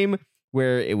computer game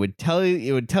where it would tell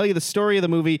you the story of the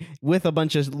movie with a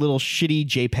bunch of little shitty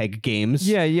JPEG games.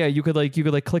 Yeah, you could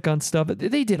click on stuff.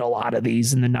 They did a lot of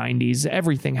these in the 90s.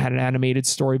 Everything had an animated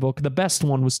storybook. The best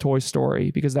one was Toy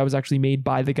Story because that was actually made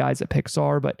by the guys at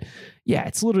Pixar. But yeah,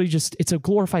 it's literally it's a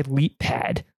glorified leap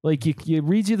pad. Like it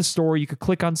reads you the story, you could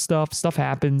click on stuff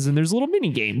happens, and there's little mini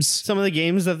games. Some of the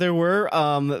games that there were,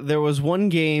 there was one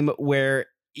game where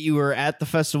you were at the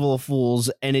Festival of Fools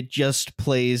and it just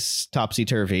plays Topsy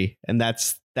Turvy, and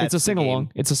that's it's a sing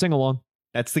along. It's a sing along.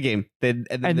 That's the game. And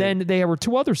then there were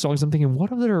two other songs. I'm thinking,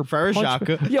 what other Frere Jacques?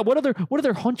 Yeah, what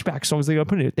other Hunchback songs they gonna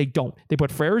put in it? They don't. They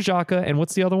put Frere Jacques and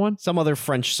what's the other one? Some other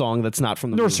French song that's not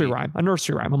from the nursery movie. rhyme. A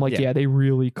nursery rhyme. I'm like, yeah, they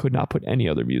really could not put any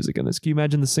other music in this. Can you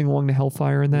imagine the sing along to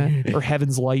Hellfire in that or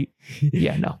Heaven's Light?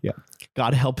 Yeah, no. Yeah.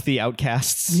 God help the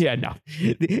outcasts. Yeah, no.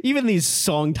 Even these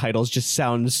song titles just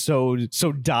sound so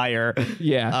dire.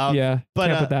 Yeah, but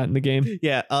can't put that in the game.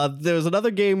 Yeah, there was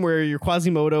another game where you're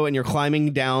Quasimodo and you're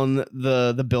climbing down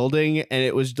the building, and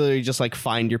it was literally just like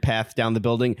find your path down the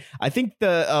building. I think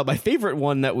my favorite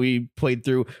one that we played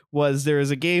through was there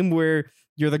is a game where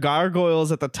you're the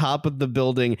gargoyles at the top of the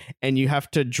building and you have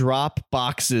to drop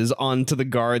boxes onto the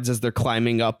guards as they're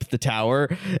climbing up the tower.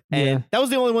 And that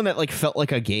was the only one that like felt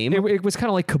like a game. It was kind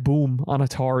of like Kaboom on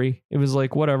Atari. It was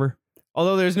like whatever.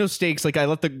 Although there's no stakes, like I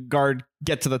let the guard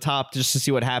get to the top just to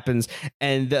see what happens,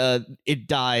 and it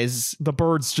dies. The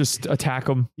birds just attack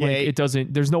them. Yeah, like it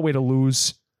doesn't. There's no way to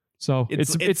lose. So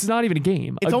it's not even a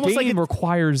game. It's almost game like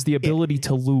requires the ability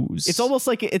to lose. It's almost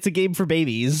like it's a game for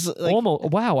babies. Like, almost.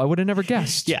 Wow, I would have never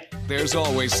guessed. Yeah. There's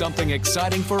always something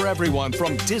exciting for everyone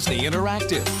from Disney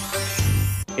Interactive.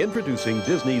 Introducing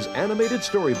Disney's animated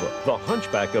storybook, The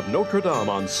Hunchback of Notre Dame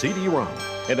on CD-ROM.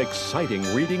 An exciting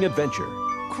reading adventure.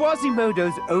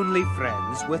 Quasimodo's only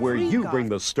friends were where you bring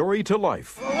the story to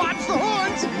life. Watch the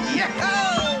horns!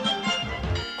 Yeah!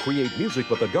 Create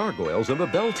music with the gargoyles in the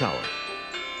bell tower.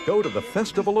 Go to the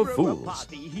Festival of Fools.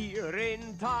 There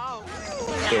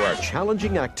are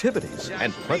challenging activities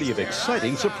and plenty of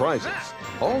exciting surprises.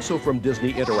 Also from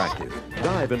Disney Interactive,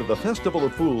 dive into the Festival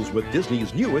of Fools with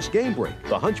Disney's newest game break,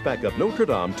 The Hunchback of Notre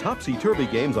Dame Topsy Turvy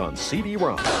games on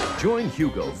CD-ROM. Join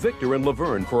Hugo, Victor, and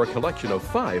Laverne for a collection of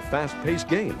 5 fast-paced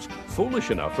games,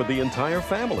 foolish enough for the entire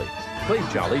family. Play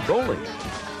Jolly Bowling,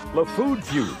 La Food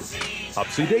Feud,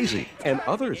 Upsy Daisy, and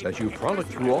others as you frolic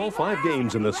through all 5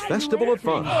 games in this festival of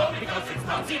fun.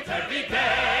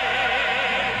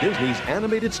 Disney's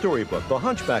animated storybook, The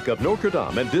Hunchback of Notre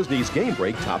Dame, and Disney's Game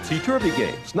Break Topsy Turvy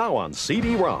games, now on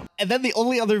CD-ROM. And then the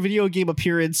only other video game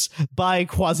appearance by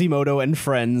Quasimodo and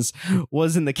friends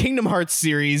was in the Kingdom Hearts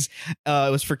series.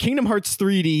 It was for Kingdom Hearts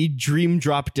 3D Dream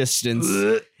Drop Distance.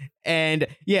 And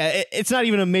yeah, it's not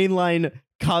even a mainline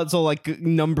console like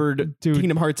numbered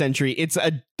Kingdom Hearts entry. It's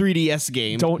a 3DS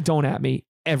game. Don't at me.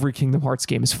 Every Kingdom Hearts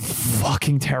game is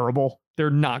fucking terrible. They're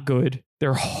not good.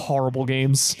 They're horrible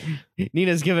games.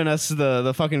 Nina's giving us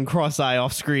the fucking cross eye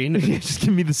off screen. Just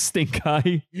give me the stink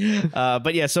eye.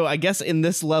 But yeah, so I guess in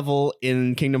this level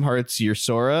in Kingdom Hearts, you're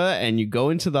Sora and you go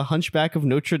into the Hunchback of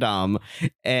Notre Dame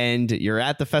and you're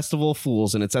at the Festival of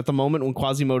Fools. And it's at the moment when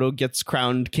Quasimodo gets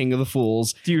crowned King of the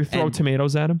Fools. Do you throw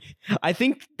tomatoes at him? I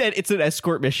think that it's an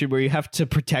escort mission where you have to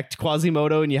protect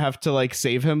Quasimodo and you have to like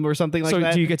save him or something like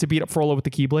that. So do you get to beat up Frollo with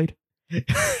the Keyblade?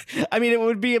 I mean, it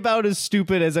would be about as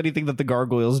stupid as anything that the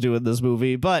gargoyles do in this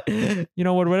movie, but you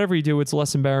know what? Whatever you do, it's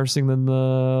less embarrassing than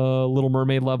the Little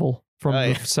Mermaid level from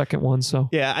the second one. So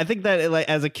yeah, I think that like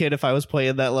as a kid, if I was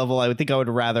playing that level, I would think I would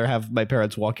rather have my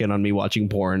parents walk in on me watching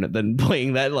porn than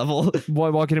playing that level.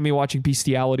 Walking in me watching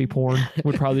bestiality porn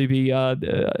would probably be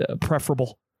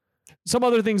preferable. Some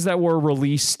other things that were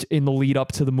released in the lead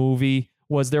up to the movie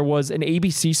there was an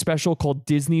ABC special called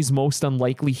Disney's Most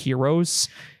Unlikely Heroes.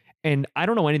 And I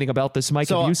don't know anything about this. Mike,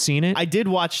 have you seen it? I did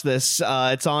watch this.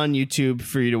 It's on YouTube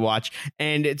for you to watch.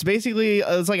 And it's basically,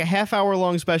 it's like a half-hour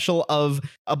long special of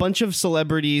a bunch of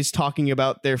celebrities talking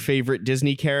about their favorite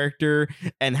Disney character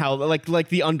and how like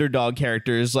the underdog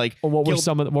characters. Like what were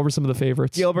some of the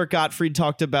favorites? Gilbert Gottfried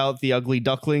talked about the Ugly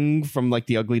Duckling from like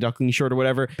the Ugly Duckling short or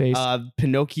whatever.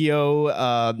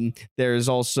 Pinocchio. There's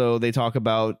also, I think they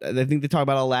talk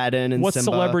about Aladdin and what Simba.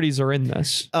 Celebrities are in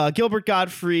this? Gilbert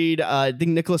Gottfried. I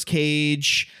think Nicolas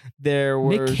Cage. There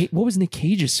were what was Nick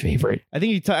Cage's favorite? I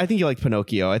think you liked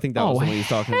Pinocchio. I think that was the one he's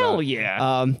talking about. Hell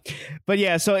yeah. But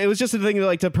yeah, so it was just a thing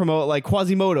to promote like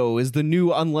Quasimodo is the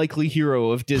new unlikely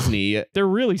hero of Disney. They're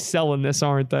really selling this,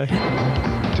 aren't they?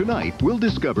 Tonight, we'll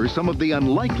discover some of the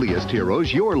unlikeliest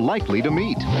heroes you're likely to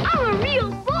meet. I'm a real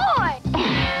boy.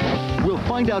 We'll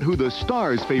find out who the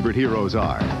star's favorite heroes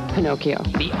are. Pinocchio.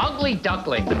 The Ugly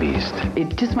Duckling. The Beast.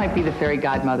 It just might be the fairy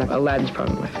godmother. Aladdin's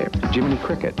probably my favorite. Jiminy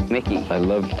Cricket. Mickey. I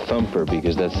love Thumper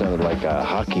because that sounded like a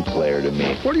hockey player to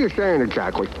me. What are you saying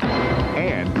exactly?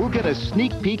 And we'll get a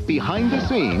sneak peek behind the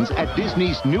scenes at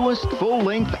Disney's newest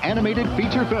full-length animated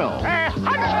feature film.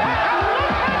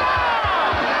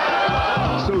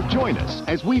 So join us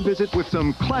as we visit with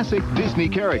some classic Disney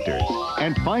characters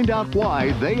and find out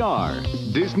why they are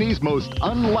Disney's most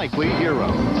unlikely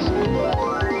heroes.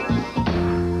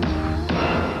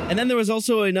 And then there was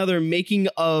also another making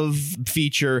of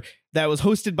feature that was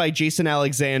hosted by Jason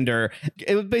Alexander.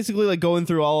 It was basically like going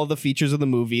through all of the features of the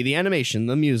movie, the animation,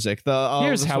 the music,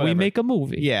 here's how we make a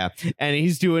movie. Yeah. And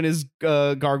he's doing his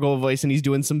gargoyle voice and he's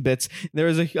doing some bits. There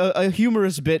was a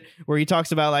humorous bit where he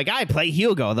talks about like, I play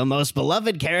Hugo, the most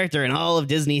beloved character in all of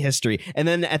Disney history. And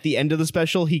then at the end of the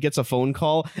special, he gets a phone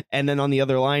call. And then on the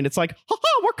other line, it's like,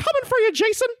 haha, we're coming for you,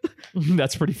 Jason.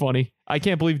 That's pretty funny. I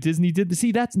can't believe Disney did this.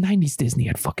 See, that's 90s Disney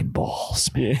had fucking balls,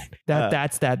 man.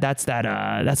 That's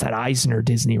that Eisner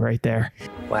Disney right there.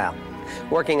 Wow.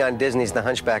 Working on Disney's The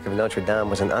Hunchback of Notre Dame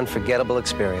was an unforgettable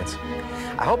experience.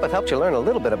 I hope I've helped you learn a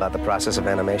little bit about the process of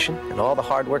animation and all the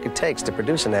hard work it takes to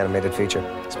produce an animated feature,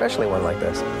 especially one like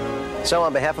this. So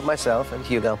on behalf of myself and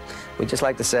Hugo, we'd just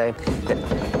like to say that...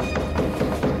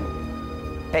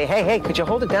 Hey, could you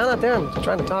hold it down out there? I'm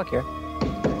trying to talk here.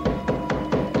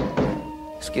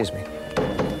 Excuse me.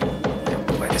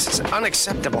 Boy, this is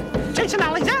unacceptable. Jason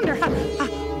Alexander,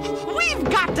 we've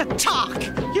got to talk.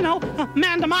 You know,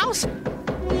 man to mouse.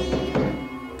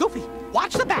 Goofy,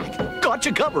 watch the back. Got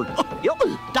you covered. Yep.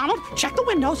 Donald, check the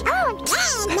windows.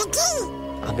 Okay,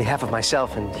 Mickey. On behalf of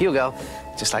myself and Hugo,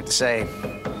 I'd just like to say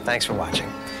thanks for watching.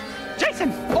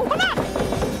 Jason, open up.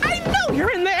 I know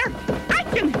you're in there. I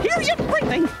can hear you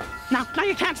breathing. Now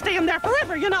you can't stay in there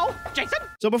forever, you know, Jason.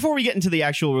 So before we get into the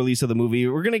actual release of the movie,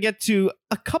 we're going to get to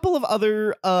a couple of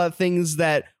other things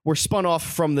that were spun off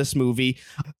from this movie.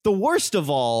 The worst of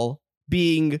all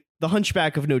being The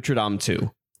Hunchback of Notre Dame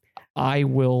 2. I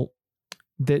will...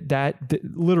 That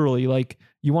literally, like,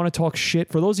 you want to talk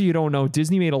shit? For those of you who don't know,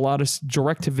 Disney made a lot of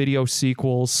direct-to-video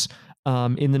sequels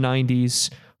in the 90s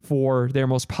for their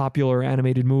most popular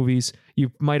animated movies.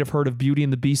 You might have heard of Beauty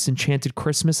and the Beast Enchanted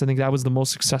Christmas. I think that was the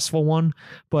most successful one.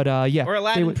 But yeah. Or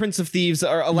Aladdin Prince of Thieves,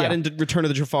 or Aladdin Return of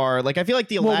the Jafar. Like, I feel like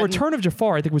the Aladdin... Well, Return of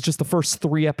Jafar, I think, was just the first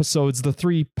 3 episodes, the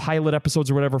 3 pilot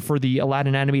episodes or whatever for the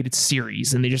Aladdin animated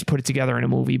series, and they just put it together in a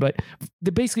movie. But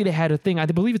basically they had a thing, I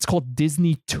believe it's called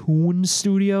Disney Toon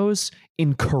Studios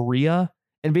in Korea.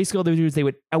 And basically all they would do is they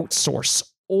would outsource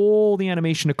all the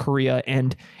animation to Korea,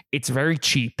 and it's very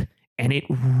cheap. And it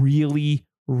really,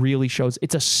 really shows.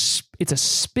 It's a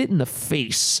spit in the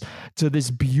face to this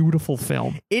beautiful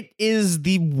film. It is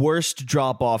the worst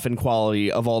drop off in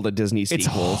quality of all the Disney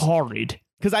sequels. It's horrid.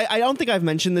 because I don't think I've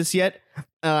mentioned this yet.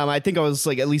 I think I was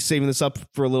like at least saving this up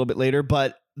for a little bit later,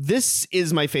 but this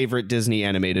is my favorite Disney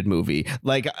animated movie,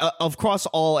 like across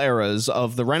all eras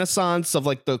of the Renaissance, of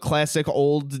like the classic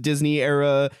old Disney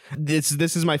era. This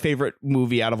is my favorite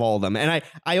movie out of all of them. And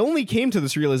I only came to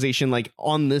this realization like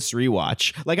on this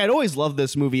rewatch. Like I'd always loved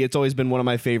this movie. It's always been one of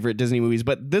my favorite Disney movies,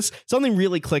 but something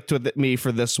really clicked with me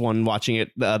for this one, watching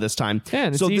it this time. Yeah,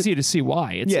 and it's easy to see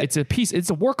why. It's a piece. It's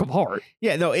a work of art.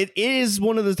 Yeah, no, it is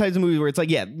one of those types of movies where it's like,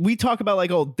 yeah, we talk about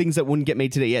like, oh, things that wouldn't get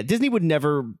made today. Yeah, Disney would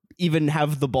never even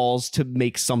have the balls to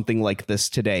make something like this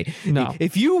today. No.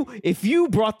 If you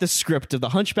brought the script of The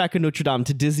Hunchback of Notre Dame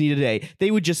to Disney today,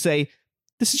 they would just say,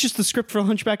 this is just the script for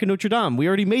Hunchback of Notre Dame. We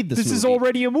already made this movie. Is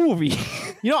already a movie.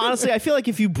 You know, honestly, I feel like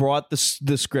if you brought the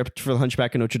script for The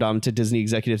Hunchback of Notre Dame to Disney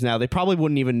executives now, they probably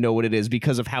wouldn't even know what it is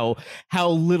because of how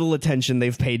little attention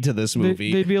they've paid to this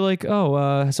movie. They'd be like,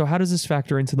 oh, so how does this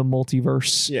factor into the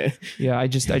multiverse? Yeah, I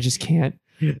just can't.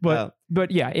 But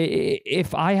yeah,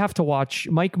 if I have to watch,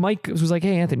 Mike was like,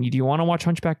 hey, Anthony, do you want to watch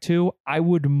Hunchback 2? I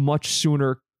would much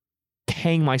sooner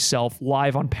hang myself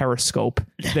live on Periscope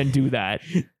than do that.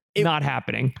 Not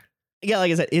happening. Yeah,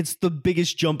 like I said, it's the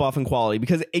biggest jump off in quality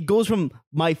because it goes from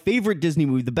my favorite Disney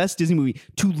movie, the best Disney movie,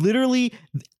 to literally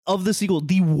of the sequel,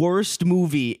 the worst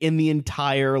movie in the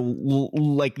entire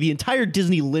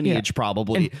Disney lineage,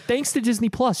 probably. And thanks to Disney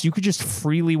Plus, you could just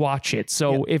freely watch it.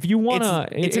 So if you want to,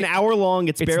 it's an hour long.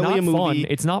 It's barely a movie. Fun.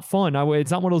 It's not fun.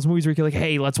 It's not one of those movies where you're like,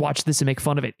 hey, let's watch this and make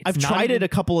fun of it. I've tried it a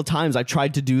couple of times. I've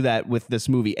tried to do that with this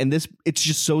movie, and it's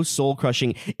just so soul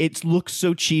crushing. It looks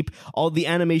so cheap. All the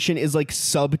animation is like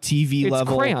sub TV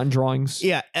level. It's crayon drawings.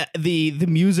 Yeah, the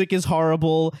music is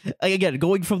horrible. Again,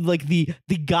 going from like the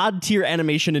god tier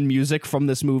animation and music from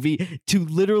this movie to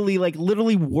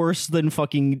literally worse than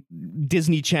fucking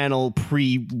Disney Channel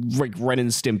pre Ren and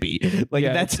Stimpy. Like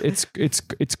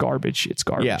it's garbage. It's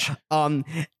garbage. Yeah.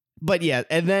 But yeah,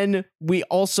 and then we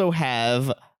also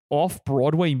have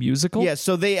off-Broadway musical. Yeah,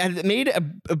 so they had made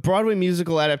a Broadway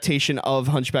musical adaptation of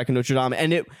Hunchback of Notre Dame,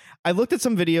 and I looked at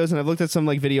some videos and I've looked at some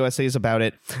like video essays about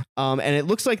it, and it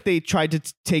looks like they tried to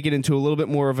take it into a little bit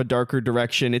more of a darker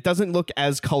direction. It doesn't look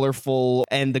as colorful,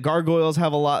 and the gargoyles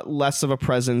have a lot less of a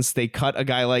presence. They cut a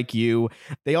guy like you.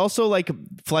 They also like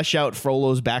flesh out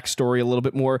Frollo's backstory a little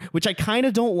bit more, which I kind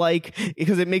of don't like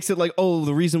because it makes it like, oh,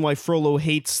 the reason why Frollo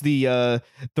hates the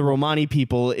Romani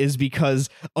people is because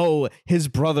his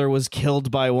brother was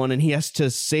killed by one and he has to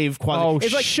save Quasi. Oh,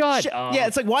 it's like, shut up. Yeah,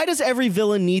 it's like, why does every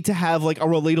villain need to have like a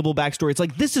relatable backstory? It's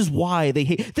like, this is why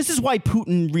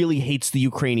Putin really hates the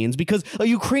Ukrainians, because a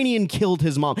Ukrainian killed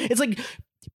his mom. It's like,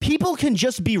 people can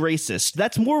just be racist.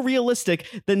 That's more realistic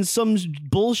than some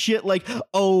bullshit like,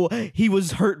 oh, he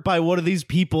was hurt by one of these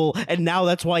people and now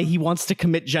that's why he wants to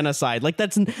commit genocide. Like,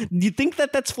 you think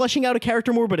that's fleshing out a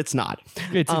character more, but it's not.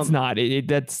 It's not.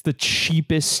 That's the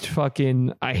cheapest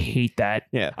fucking. I hate that.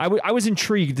 Yeah. I was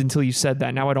intrigued until you said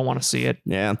that. Now I don't want to see it.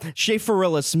 Yeah. Shea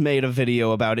Farillis made a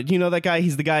video about it. You know that guy?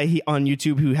 He's the guy on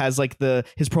YouTube who has like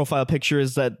his profile picture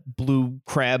is that blue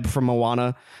crab from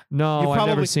Moana. No, I've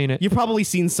never seen it. You've probably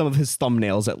seen some of his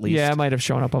thumbnails at least. Yeah, it might have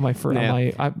shown up on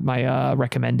my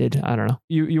recommended. I don't know.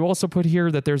 You also put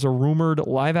here that there's a rumored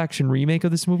live action remake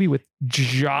of this movie with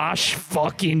Josh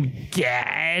fucking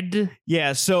Gad.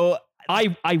 Yeah, so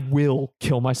I will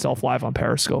kill myself live on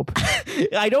Periscope.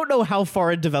 I don't know how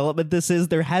far in development this is.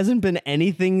 There hasn't been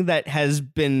anything that has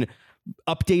been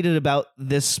updated about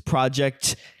this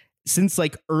project since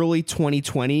like early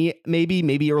 2020,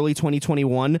 maybe early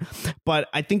 2021. But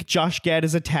I think Josh Gad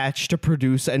is attached to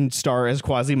produce and star as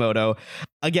Quasimodo.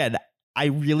 Again, I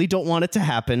really don't want it to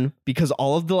happen because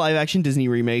all of the live action Disney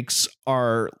remakes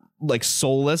are like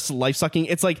soulless, life-sucking.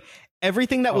 It's like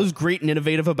everything that was great and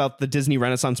innovative about the Disney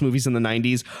Renaissance movies in the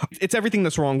 90s, it's everything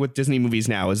that's wrong with Disney movies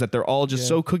now, is that they're all just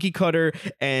so cookie cutter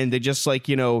and they just like,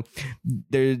 you know,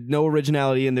 there's no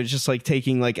originality and they're just like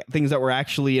taking like things that were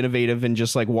actually innovative and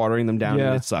just like watering them down,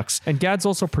 and it sucks. And Gad's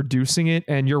also producing it,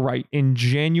 and you're right. In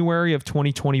January of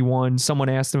 2021, someone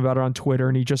asked him about it on Twitter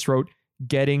and he just wrote,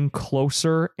 getting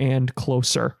closer and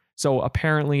closer. So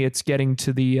apparently it's getting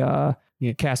to the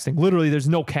casting. Literally, there's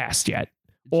no cast yet.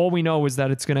 All we know is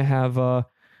that it's going to have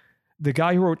the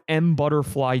guy who wrote M.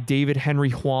 Butterfly, David Henry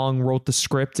Huang, wrote the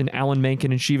script, and Alan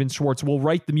Menken and Steven Schwartz will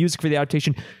write the music for the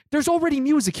adaptation. There's already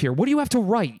music here. What do you have to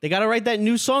write? They got to write that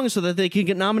new song so that they can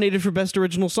get nominated for Best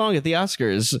Original Song at the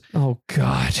Oscars. Oh,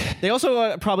 God. They also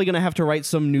are probably going to have to write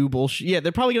some new bullshit. Yeah,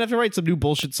 they're probably going to have to write some new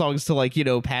bullshit songs to, like, you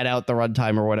know, pad out the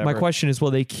runtime or whatever. My question is,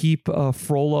 will they keep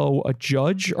Frollo a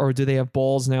judge, or do they have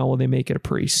balls now? Will they make it a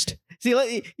priest? See,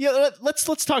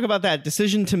 let's talk about that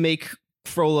decision to make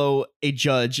Frollo a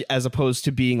judge as opposed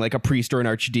to being like a priest or an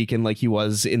archdeacon like he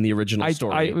was in the original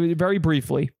story. Very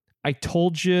briefly, I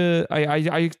told you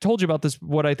I told you about this,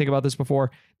 what I think about this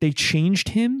before. They changed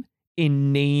him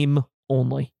in name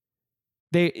only.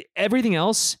 Everything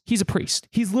else, he's a priest.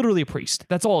 He's literally a priest.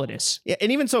 That's all it is. Yeah,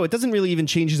 and even so, it doesn't really even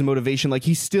change his motivation. Like,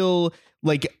 he still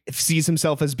like sees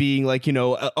himself as being like, you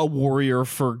know, a warrior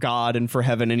for God and for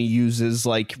heaven, and he uses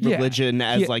like religion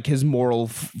as like his moral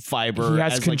fiber. He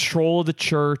has control of the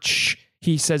church.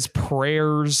 He says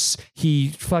prayers.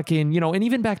 He fucking, you know, and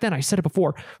even back then, I said it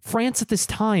before, France at this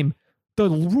time, the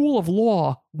rule of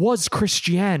law was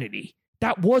Christianity.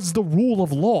 That was the rule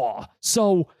of law.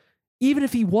 So even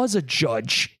if he was a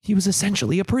judge, he was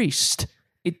essentially a priest.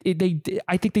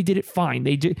 I think they did it fine.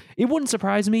 It wouldn't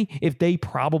surprise me if they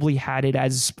probably had it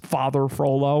as Father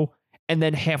Frollo, and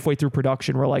then halfway through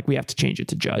production, we're like, we have to change it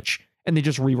to judge, and they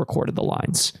just re-recorded the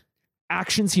lines.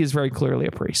 Actions, he is very clearly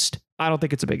a priest. I don't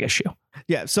think it's a big issue.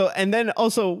 Yeah. So, and then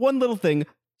also one little thing.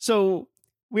 So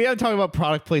we haven't talked about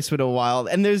product placement in a while,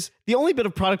 and there's the only bit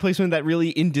of product placement that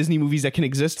really in Disney movies that can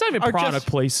exist. It's not even product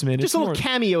placement. Just it's little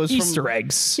cameos, Easter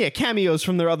eggs. Yeah, cameos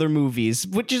from their other movies,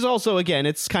 which is also, again,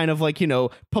 it's kind of like, you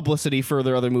know, publicity for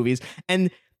their other movies. And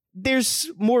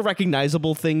there's more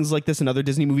recognizable things like this in other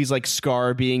Disney movies, like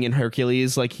Scar being in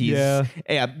Hercules, like he's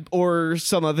or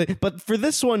some of it. But for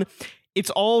this one, it's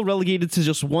all relegated to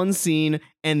just one scene,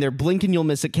 and they're blink and you'll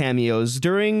miss it cameos.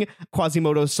 During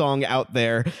Quasimodo's song Out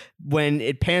There, when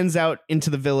it pans out into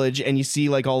the village and you see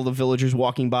like all the villagers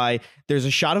walking by, there's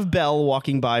a shot of Belle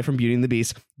walking by from Beauty and the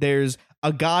Beast. There's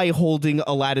a guy holding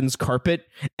Aladdin's carpet,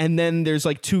 and then there's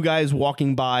like two guys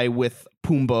walking by with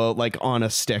Pumbaa like on a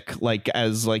stick, like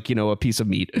as like, you know, a piece of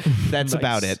meat. That's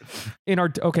about it.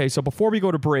 Okay, so before we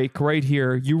go to break, right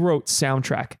here, you wrote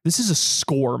soundtrack. This is a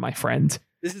score, my friend.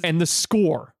 And the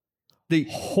score,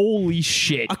 holy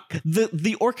shit,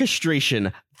 the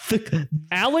orchestration.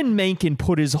 Alan Menken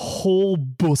put his whole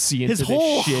bussy into his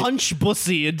whole hunch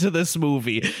bussy into this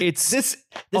movie. It's this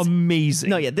amazing.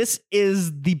 No, yeah, this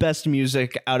is the best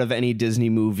music out of any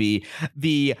Disney movie.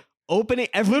 The opening,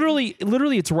 literally,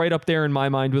 it's right up there in my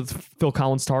mind with Phil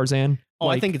Collins' Tarzan. Oh,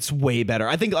 I think it's way better.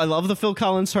 I love the Phil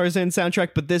Collins Tarzan soundtrack,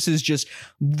 but this is just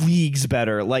leagues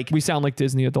better. Like, we sound like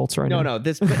Disney adults right now. No,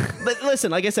 but listen,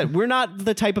 like I said, we're not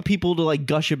the type of people to like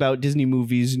gush about Disney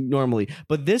movies normally,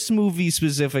 but this movie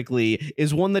specifically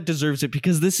is one that deserves it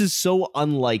because this is so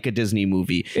unlike a Disney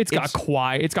movie. It's got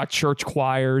choir, it's got church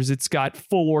choirs, it's got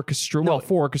full orchestra. Well,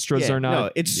 four orchestras are not.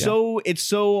 No, it's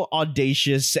so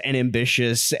audacious and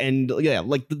ambitious, and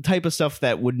like the type of stuff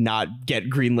that would not get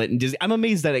greenlit in Disney. I'm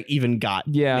amazed that it even got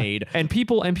made. And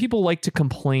people like to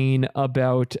complain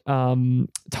about Tom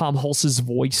Hulce's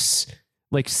voice,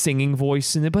 like singing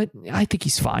voice in it, but I think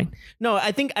he's fine. No,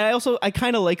 I think I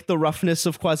kind of like the roughness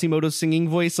of Quasimodo's singing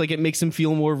voice. Like, it makes him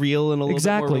feel more real and a little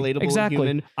bit more relatable and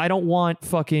human. I don't want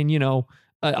fucking, you know,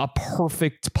 a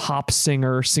perfect pop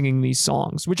singer singing these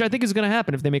songs, which I think is going to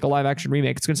happen if they make a live action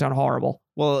remake. It's going to sound horrible.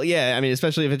 Well, yeah, I mean,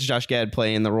 especially if it's Josh Gad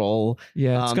playing the role.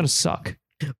 Yeah, it's going to suck.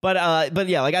 But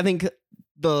yeah, like I think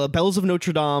The Bells of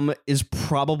Notre Dame is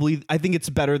probably, I think it's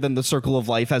better than The Circle of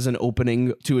Life as an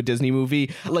opening to a Disney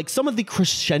movie. Like, some of the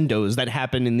crescendos that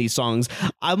happen in these songs,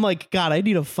 I'm like, God, I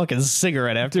need a fucking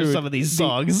cigarette after some of these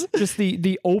songs. Just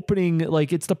the opening,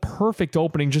 like, it's the perfect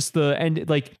opening. Just the end,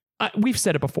 like, we've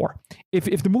said it before.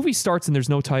 If the movie starts and there's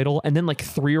no title, and then like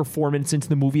 3 or 4 minutes into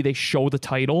the movie they show the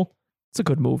title, it's a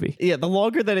good movie. Yeah, the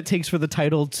longer that it takes for the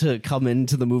title to come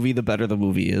into the movie, the better the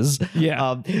movie is.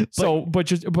 Yeah.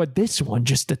 But this one,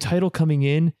 just the title coming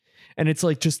in, and it's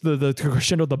like just the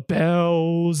crescendo, the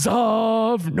bells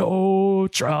of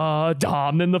Notre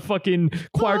Dame, and the fucking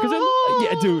choir.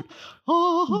 Yeah, dude.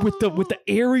 With the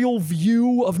aerial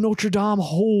view of Notre Dame,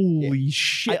 holy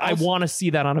shit! I want to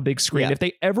see that on a big screen. Yeah. If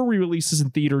they ever re-release this in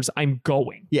theaters, I'm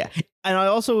going. Yeah, and I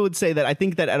also would say that I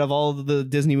think that out of all the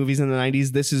Disney movies in the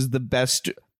 90s, this is the best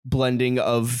blending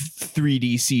of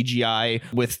 3D CGI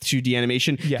with 2D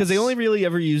animation, because they only really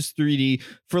ever use 3D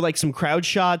for like some crowd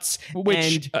shots,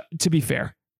 which, to be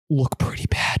fair, look pretty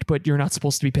bad, but you're not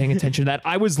supposed to be paying attention to that.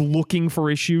 I was looking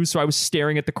for issues, so I was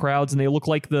staring at the crowds, and they look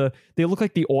like the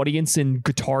audience in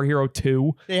Guitar Hero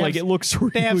 2. It looks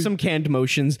really... They have some canned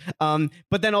motions,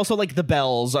 but then also like the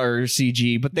bells are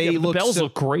CG, but the bells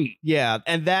look great. Yeah,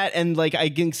 and like I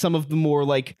think some of the more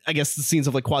like, I guess, the scenes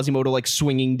of like Quasimodo like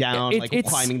swinging down,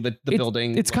 climbing the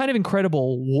building. It's kind of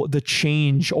incredible the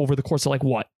change over the course of like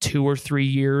 2 or 3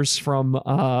 years from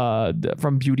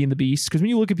Beauty and the Beast. Because when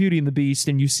you look at Beauty and the Beast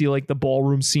and you see like the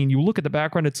ballroom scene, you look at the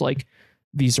background, it's like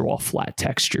these are all flat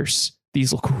textures.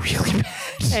 these look really bad.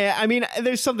 Yeah, I mean,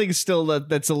 there's something still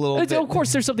that's a little bit... Of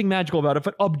course, there's something magical about it,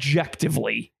 but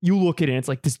objectively, you look at it and it's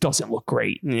like, this doesn't look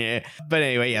great. Yeah. But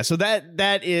anyway, yeah. So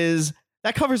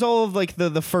that covers all of like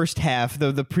the first half,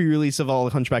 the pre-release of all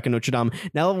of Hunchback of Notre Dame.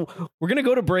 Now we're going to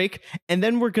go to break, and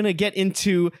then we're going to get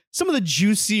into some of the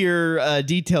juicier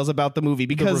details about the movie,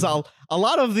 because a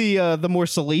lot of the more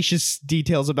salacious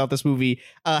details about this movie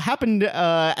happened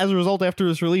as a result after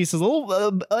its release. Is a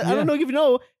little, I don't know if you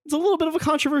know, it's a little bit of a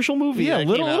controversial movie. Yeah, a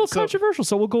little controversial.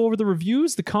 So we'll go over the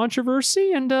reviews, the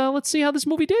controversy, and let's see how this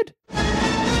movie did. It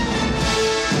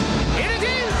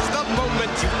is the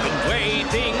moment you've been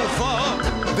waiting for.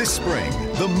 This spring,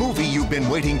 the movie you've been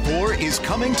waiting for is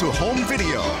coming to home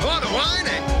video. Pour the wine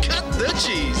and cut the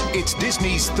cheese. It's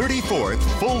Disney's 34th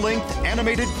full-length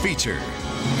animated feature.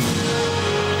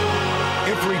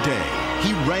 Every day,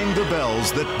 he rang the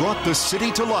bells that brought the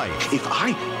city to life. If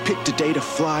I picked a day to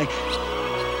fly,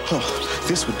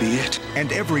 this would be it.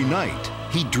 And every night,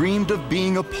 he dreamed of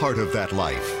being a part of that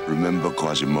life. Remember,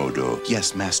 Quasimodo?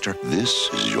 Yes, Master. This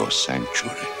is your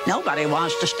sanctuary. Nobody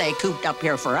wants to stay cooped up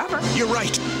here forever. You're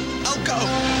right. I'll go.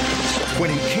 When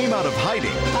he came out of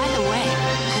hiding... By the way,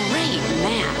 great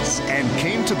mask. ...and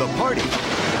came to the party,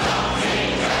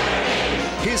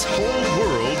 his whole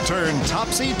world turned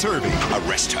topsy-turvy.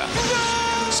 Arrest her.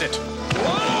 No! Sit.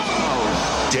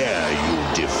 How dare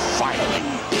you defy me?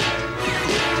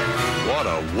 What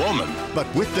a woman.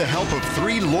 But with the help of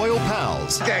 3 loyal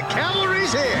pals... The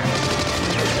cavalry's here.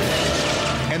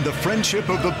 ...and the friendship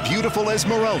of the beautiful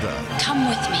Esmeralda... Come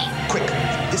with me. Quick,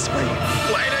 this way.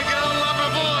 Way to go, lover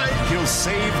boy. He'll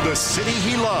save the city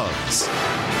he loves.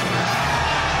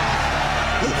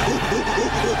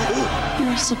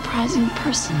 You're a surprising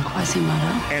person,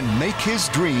 Quasimodo. And make his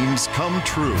dreams come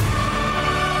true.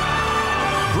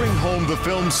 Bring home the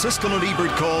film Siskel and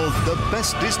Ebert called the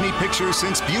best Disney picture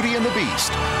since Beauty and the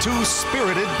Beast. 2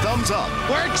 spirited thumbs up.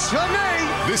 Works for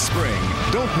me. This spring,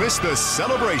 don't miss the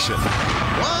celebration.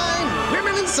 Wine,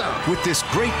 women, and song. With this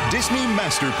great Disney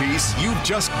masterpiece you've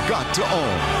just got to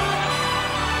own.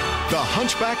 The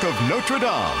Hunchback of Notre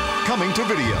Dame, coming to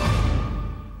video.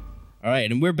 All right,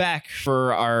 and we're back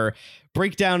for our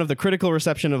breakdown of the critical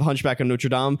reception of Hunchback of Notre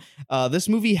Dame. This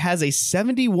movie has a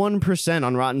 71%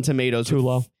 on Rotten Tomatoes. Too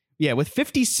low. Yeah, with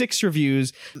 56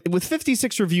 reviews. With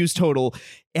 56 reviews total,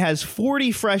 it has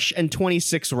 40 fresh and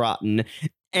 26 rotten.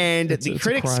 And the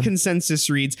critics' consensus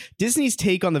reads, Disney's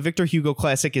take on the Victor Hugo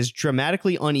classic is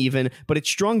dramatically uneven, but its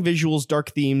strong visuals,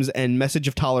 dark themes, and message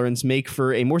of tolerance make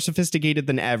for a more sophisticated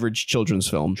than average children's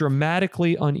film.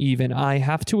 Dramatically uneven. I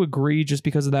have to agree, just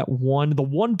because of that one. The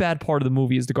one bad part of the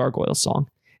movie is the Gargoyle song.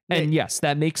 And yes,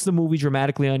 that makes the movie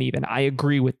dramatically uneven. I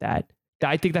agree with that.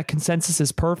 I think that consensus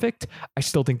is perfect. I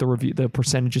still think the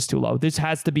percentage is too low. This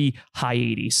has to be high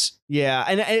 80s. Yeah,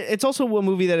 and it's also a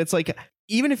movie that it's like,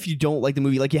 even if you don't like the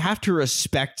movie, like, you have to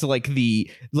respect the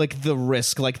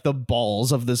risk, like the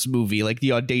balls of this movie, like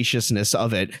the audaciousness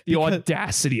of it, the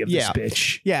audacity of this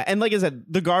bitch. Yeah, and like I said,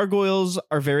 the gargoyles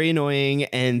are very annoying,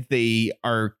 and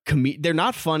they're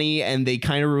not funny, and they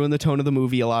kind of ruin the tone of the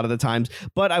movie a lot of the times.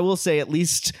 But I will say, at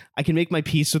least I can make my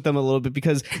peace with them a little bit,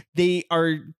 because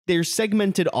they're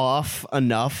segmented off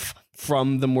enough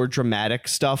from the more dramatic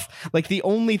stuff. Like, the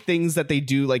only things that they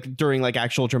do, like, during like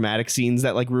actual dramatic scenes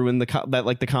that like ruin the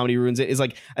comedy ruins it is,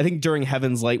 like, I think during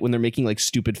Heaven's Light, when they're making like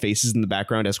stupid faces in the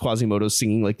background as Quasimodo's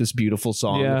singing like this beautiful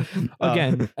song. Yeah.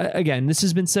 Again, this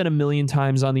has been said a million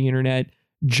times on the internet.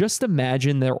 Just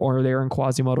imagine they're in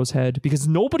Quasimodo's head, because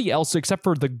nobody else except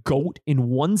for the goat in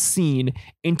one scene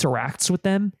interacts with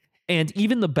them. And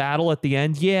even the battle at the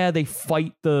end, yeah, they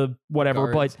fight the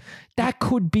whatever, but that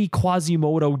could be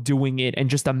Quasimodo doing it and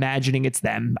just imagining it's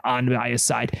them by his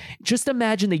side. Just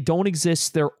imagine they don't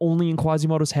exist. They're only in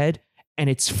Quasimodo's head, and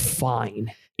it's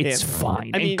fine. It's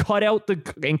fine. I mean, cut out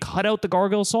the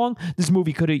Gargoyle song. This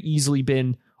movie could have easily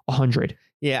been 100.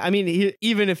 Yeah, I mean,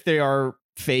 even if they are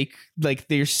fake, like,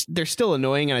 they're still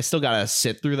annoying, and I still gotta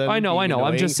sit through them. I know. Annoying.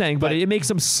 I'm just saying, but it makes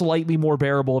them slightly more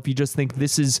bearable if you just think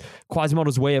this is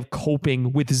Quasimodo's way of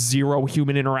coping with zero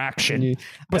human interaction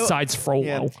besides Frollo.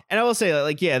 Yeah. And I will say,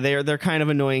 like, yeah, they're kind of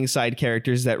annoying side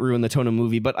characters that ruin the tone of the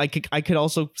movie. But I could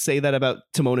also say that about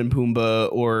Timon and Pumbaa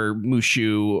or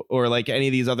Mushu or like any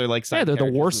of these other like side. Yeah,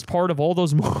 they're the worst part of all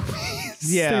those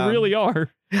movies. Yeah, they really are.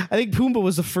 I think Pumbaa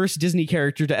was the first Disney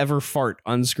character to ever fart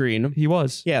on screen. He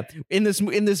was. Yeah. In this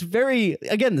very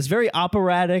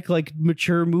operatic, like,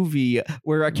 mature movie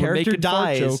where a character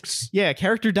dies. Yeah, a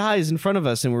character dies in front of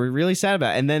us, and we're really sad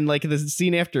about it. And then, like, the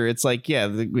scene after, it's like, yeah,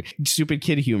 the stupid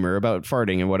kid humor about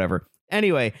farting and whatever.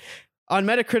 Anyway, On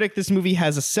Metacritic, this movie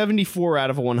has a 74 out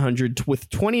of 100 with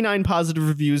 29 positive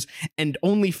reviews and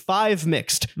only 5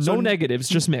 mixed. No negatives,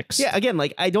 just mixed. Yeah, again,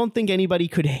 like I don't think anybody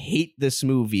could hate this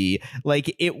movie.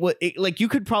 Like like you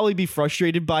could probably be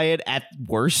frustrated by it at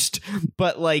worst,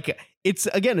 but like it's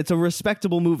a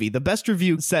respectable movie. The best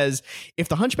review says, if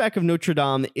The Hunchback of Notre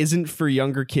Dame isn't for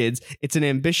younger kids, it's an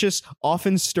ambitious,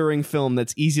 often stirring film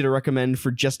that's easy to recommend for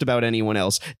just about anyone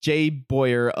else. Jay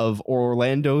Boyer of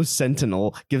Orlando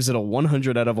Sentinel gives it a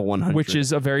 100 out of 100. Which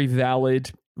is a very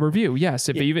valid review. Yes,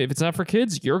 if it's not for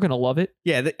kids, you're gonna love it.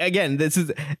 Yeah, again,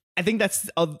 I think that's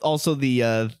also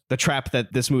the trap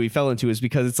that this movie fell into, is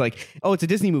because it's like, oh, it's a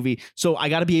Disney movie, so I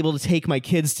got to be able to take my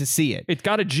kids to see it. It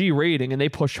got a G rating, and they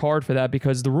pushed hard for that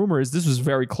because the rumor is this was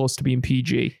very close to being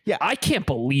PG. Yeah, I can't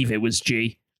believe it was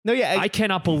G. No, yeah, I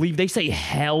cannot believe they say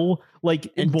hell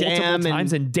like and multiple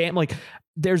times and damn, like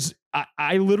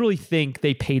I literally think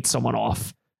they paid someone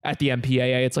off at the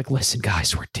MPAA. It's like, listen,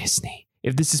 guys, we're Disney.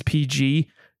 If this is PG,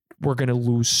 we're going to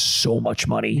lose so much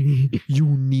money. You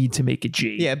need to make it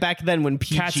G. Yeah, back then when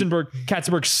PG...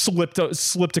 Katzenberg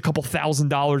slipped a couple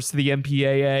 $1,000s to the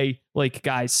MPAA. Like,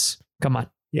 guys, come on.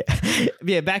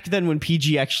 Yeah, back then when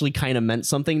PG actually kind of meant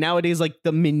something. Nowadays, like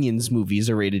the Minions movies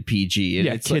are rated PG. And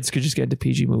yeah, kids could just get into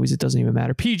PG movies. It doesn't even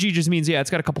matter. PG just means, it's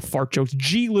got a couple fart jokes.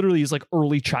 G literally is like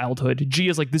early childhood. G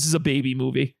is like, this is a baby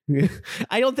movie.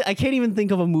 I can't even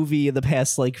think of a movie in the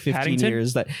past like 15 Paddington?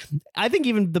 years that... I think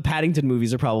even the Paddington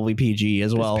movies are probably PG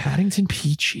as well. Is Paddington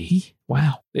PG?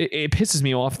 Wow. It pisses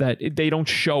me off that they don't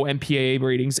show MPAA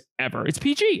ratings ever. It's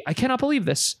PG. I cannot believe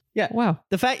this. Yeah. Wow.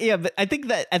 But I think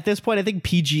that at this point, I think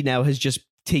PG now has just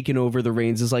taken over the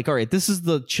reins. Is like, all right, this is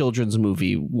the children's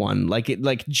movie one. Like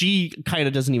G kind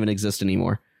of doesn't even exist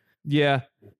anymore. Yeah.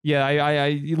 Yeah.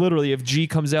 I literally, if G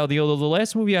comes out, the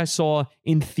last movie I saw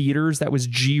in theaters that was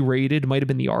G rated might have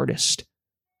been The Artist.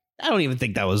 I don't even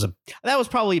think that was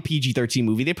probably a PG-13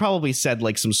 movie. They probably said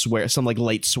like some like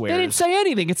light swears. They didn't say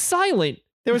anything. It's silent.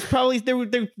 There was probably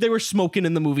they were smoking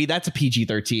in the movie. That's a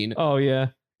PG-13. Oh yeah,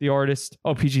 The Artist.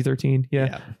 Oh, PG-13.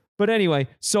 Yeah. But anyway,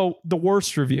 so the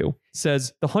worst review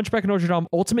says The Hunchback of Notre Dame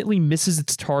ultimately misses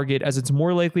its target as it's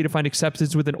more likely to find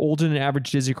acceptance with an older than average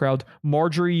Disney crowd.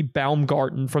 Marjorie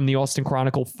Baumgarten from the Austin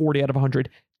Chronicle, 40 out of 100.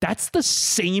 That's the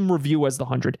same review as The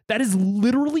 100. That is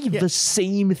literally the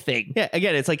same thing. Yeah,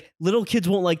 again, it's like little kids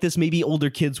won't like this, maybe older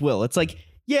kids will. It's like,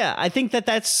 yeah, I think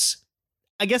that's,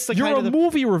 I guess the You're a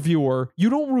movie reviewer. You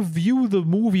don't review the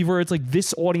movie where it's like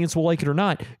this audience will like it or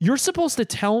not. You're supposed to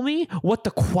tell me what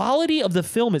the quality of the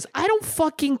film is. I don't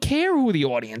fucking care who the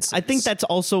audience is. I think that's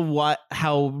also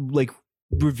how like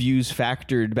reviews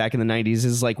factored back in the 90s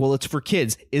is like, well, it's for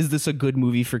kids. Is this a good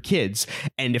movie for kids?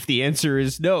 And if the answer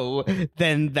is no,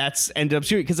 then that's ended up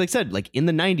serious. Because like I said, like in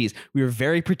the 90s, we were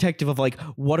very protective of like,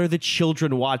 what are the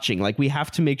children watching? Like we have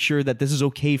to make sure that this is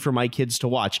okay for my kids to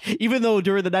watch. Even though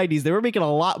during the 90s, they were making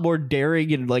a lot more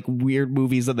daring and like weird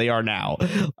movies than they are now.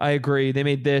 I agree. They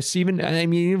made this, even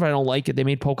if I don't like it, they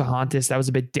made Pocahontas. That was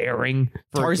a bit daring.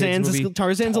 Tarzan's a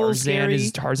little scary.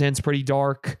 Tarzan's pretty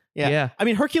dark. Yeah. I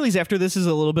mean, Hercules after this is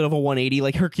a little bit of a 180.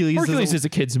 Like Hercules is a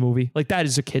kid's movie. Like that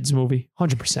is a kid's movie.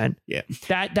 100%. Yeah.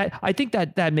 That I think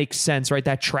that makes sense, right?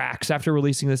 That tracks. After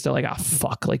releasing this, they're like,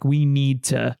 fuck. Like we need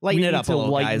to lighten it up a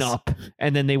little, guys.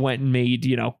 And then they went and made,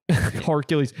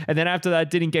 Hercules. And then after that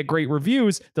didn't get great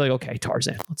reviews, they're like, okay,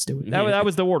 Tarzan, let's do it. That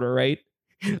was the order, right?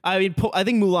 I mean, I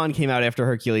think Mulan came out after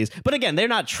Hercules, but again, they're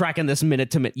not tracking this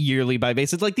minute to minute yearly by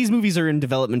basis. Like these movies are in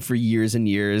development for years and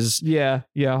years. Yeah,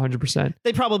 100%.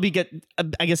 They probably get,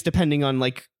 I guess, depending on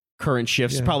like current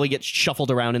shifts, probably get shuffled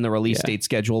around in the release date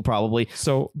schedule. Probably.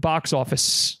 So box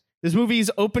office. This movie's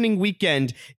opening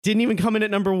weekend didn't even come in at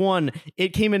number 1. It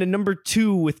came in at number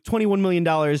 2 with $21 million,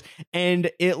 and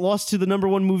it lost to the number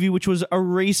 1 movie, which was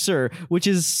Eraser, which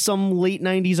is some late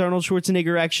 90s Arnold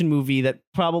Schwarzenegger action movie that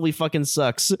probably fucking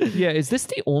sucks. Yeah, is this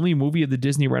the only movie of the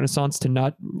Disney Renaissance to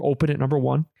not open at number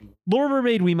 1? Little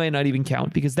Mermaid we might not even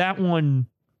count, because that one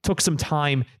took some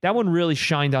time. That one really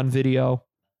shined on video.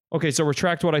 Okay, so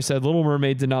retract what I said. Little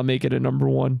Mermaid did not make it at number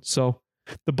 1, so...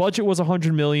 The budget was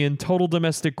 $100 million. Total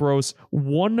domestic gross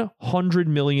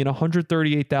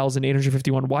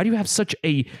 $100,138,851. Why do you have such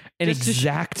an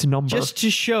exact number? Just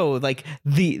to show like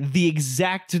the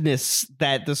exactness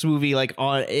that this movie like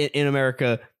in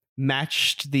America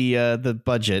matched the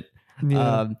budget.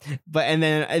 Yeah. But and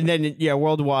then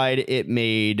worldwide it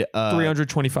made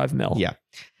 $325 million. Yeah.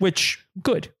 Which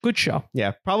good show.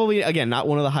 Yeah. Probably again not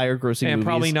one of the higher grossing movies. And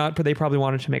probably not, but they probably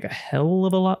wanted to make a hell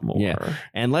of a lot more. Yeah.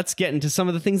 And let's get into some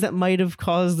of the things that might have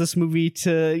caused this movie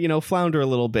to, flounder a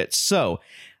little bit. So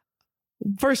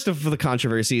first of the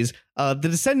controversies, the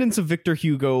descendants of Victor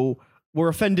Hugo were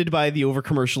offended by the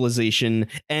over-commercialization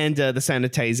and the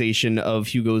sanitization of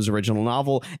Hugo's original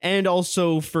novel, and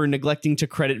also for neglecting to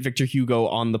credit Victor Hugo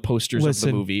on the posters of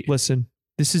the movie. Listen,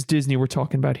 this is Disney we're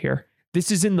talking about here. This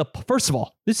is first of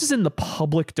all, this is in the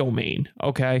public domain,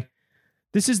 okay?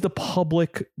 This is the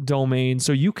public domain,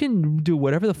 so you can do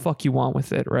whatever the fuck you want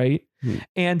with it, right?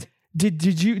 And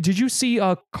did you see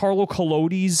Carlo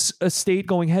Collodi's estate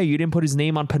going, hey, you didn't put his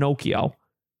name on Pinocchio?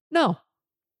 No.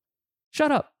 Shut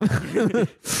up.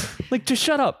 Like, just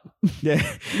shut up. Yeah.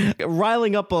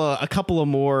 Riling up a couple of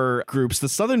more groups, the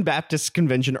Southern Baptist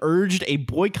Convention urged a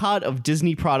boycott of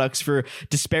Disney products for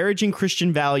disparaging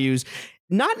Christian values,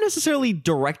 not necessarily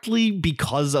directly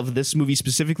because of this movie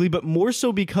specifically, but more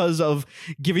so because of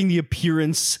giving the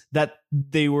appearance that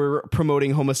they were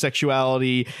promoting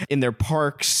homosexuality in their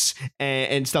parks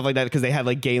and stuff like that, because they had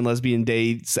like gay and lesbian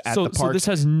dates at the parks. So this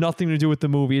has nothing to do with the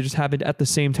movie. It just happened at the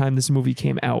same time this movie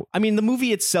came out. I mean, the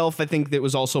movie itself, I think that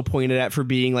was also pointed at for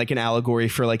being like an allegory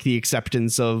for like the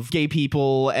acceptance of gay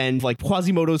people, and like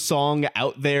Quasimodo's song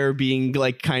Out There being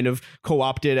like kind of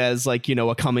co-opted as like, you know,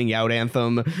 a coming out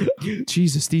anthem.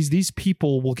 Jesus, these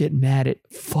people will get mad at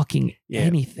fucking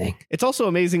anything. It's also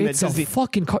amazing it's that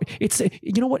Disney,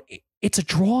 you know what? It's a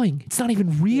drawing. It's not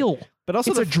even real. But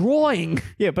also it's a drawing.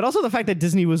 Yeah, but also the fact that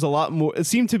Disney was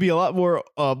seemed to be a lot more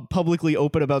publicly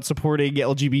open about supporting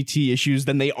LGBT issues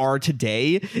than they are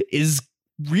today is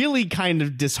really kind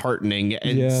of disheartening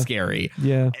and scary.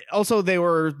 Yeah. Also, they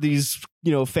were these,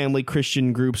 you know, family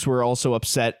Christian groups were also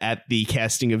upset at the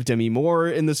casting of Demi Moore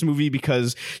in this movie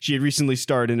because she had recently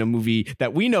starred in a movie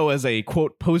that we know as a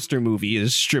quote poster movie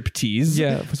is Striptease.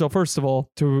 Yeah. So first of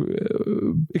all,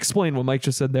 to explain what Mike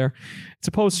just said there, it's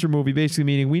a poster movie, basically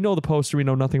meaning we know the poster, we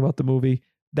know nothing about the movie.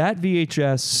 That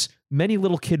VHS, many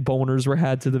little kid boners were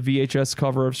had to the VHS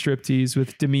cover of Striptease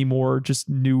with Demi Moore just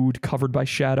nude, covered by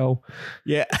shadow.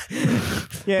 Yeah.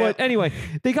 But anyway,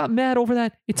 they got mad over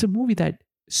that. It's a movie that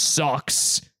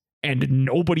sucks and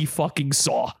nobody fucking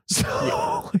saw.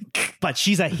 So, but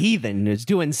she's a heathen who's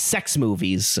doing sex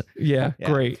movies. Yeah,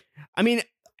 great. I mean,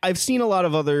 I've seen a lot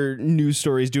of other news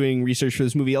stories doing research for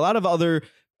this movie. A lot of other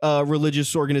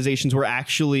religious organizations were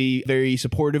actually very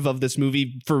supportive of this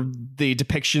movie for the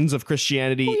depictions of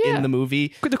Christianity in the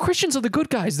movie. The Christians are the good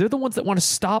guys. They're the ones that want to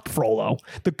stop Frollo.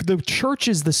 The church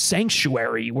is the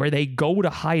sanctuary where they go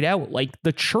to hide out. Like,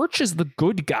 the church is the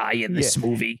good guy in this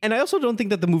movie. And I also don't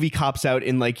think that the movie cops out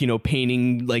in, like, you know,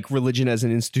 painting like religion as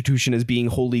an institution as being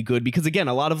wholly good, because again,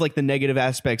 a lot of like the negative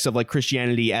aspects of like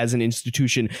Christianity as an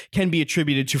institution can be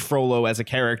attributed to Frollo as a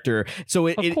character. So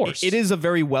it is a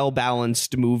very well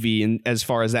balanced movie in as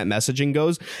far as that messaging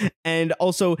goes. And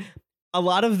also a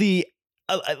lot of the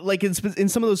like in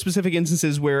some of those specific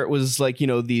instances where it was like, you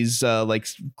know, these like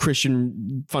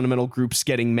Christian fundamental groups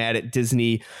getting mad at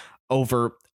Disney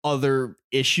over other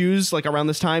issues, like around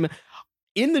this time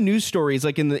in the news stories,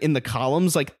 like in the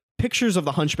columns, like pictures of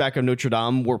the Hunchback of Notre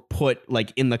Dame were put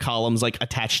like in the columns, like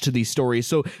attached to these stories.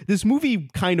 So this movie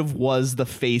kind of was the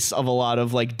face of a lot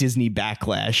of like Disney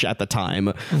backlash at the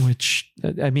time. Which,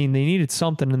 I mean, they needed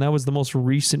something, and that was the most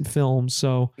recent film.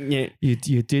 So you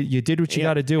did what you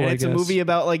got to do. And I it's guess. a movie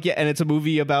about like and it's a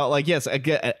movie about like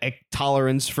a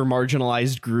tolerance for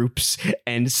marginalized groups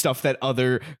and stuff that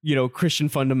other, you know, Christian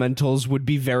fundamentals would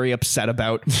be very upset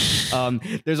about.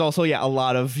 There's also a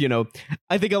lot of, you know,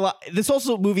 I think this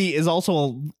also movie is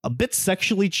also a bit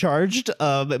sexually charged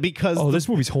because this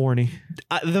movie's horny.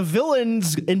 The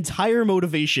villain's entire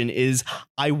motivation is,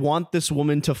 I want this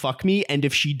woman to fuck me, and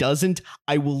if she doesn't,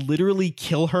 I will literally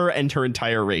kill her and her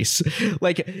entire race.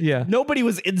 Like, nobody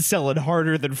was incelling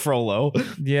harder than Frollo.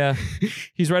 Yeah,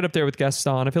 he's right up there with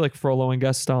Gaston. I feel like Frollo and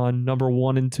Gaston, number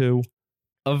 1 and 2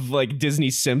 of like Disney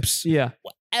simps. Yeah.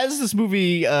 As this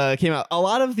movie came out, a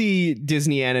lot of the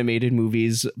Disney animated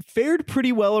movies fared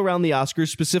pretty well around the Oscars,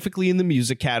 specifically in the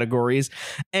music categories.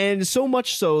 And so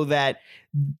much so that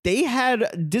Disney had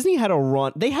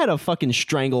a fucking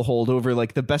stranglehold over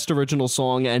like the best original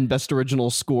song and best original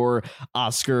score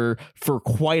Oscar for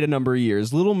quite a number of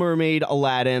years. Little Mermaid,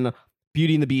 Aladdin,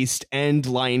 Beauty and the Beast, and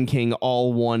Lion King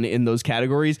all won in those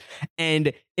categories.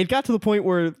 And it got to the point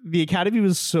where the Academy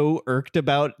was so irked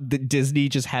about the Disney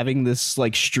just having this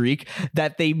like streak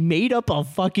that they made up a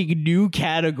fucking new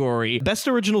category: Best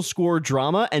Original Score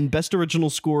Drama and Best Original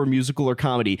Score Musical or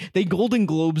Comedy. They Golden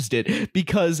Globes'd it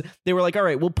because they were like, all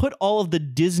right, we'll put all of the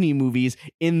Disney movies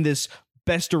in this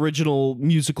Best Original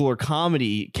Musical or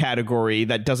Comedy category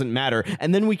that doesn't matter,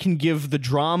 and then we can give the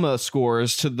drama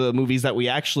scores to the movies that we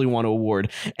actually want to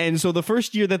award. And so the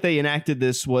first year that they enacted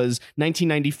this was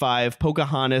 1995.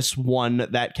 Pocahontas won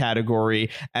that category,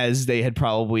 as they had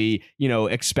probably, you know,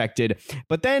 expected.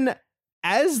 But then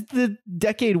as the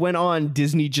decade went on,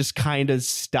 Disney just kind of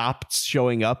stopped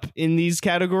showing up in these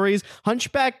categories.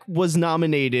 Hunchback was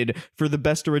nominated for the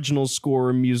Best Original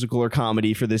Score, Musical or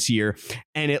Comedy for this year,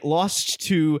 and it lost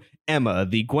to Emma,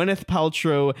 the Gwyneth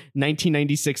Paltrow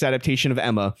 1996 adaptation of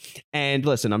Emma. And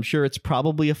listen, I'm sure it's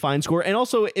probably a fine score. And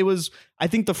also, it was, I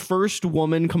think, the first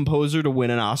woman composer to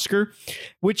win an Oscar,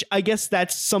 which I guess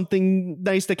that's something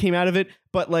nice that came out of it.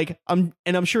 But like, I'm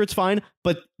sure it's fine,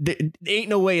 but there ain't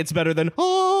no way it's better than.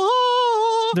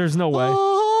 There's no way.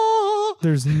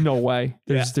 There's no way.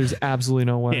 There's absolutely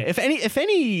no way. Yeah, if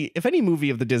any movie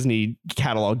of the Disney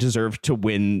catalog deserved to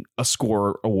win a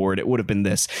score award, it would have been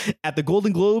this. At the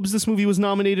Golden Globes, this movie was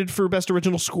nominated for Best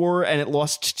Original Score, and it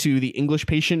lost to The English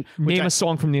Patient. Name a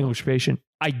song from The English Patient.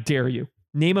 I dare you.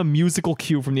 Name a musical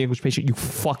cue from The English Patient. You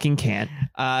fucking can't.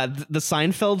 The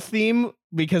Seinfeld theme,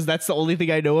 because that's the only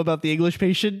thing I know about The English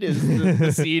Patient, is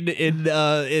the scene in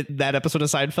that episode of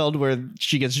Seinfeld where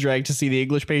she gets dragged to see The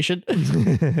English Patient.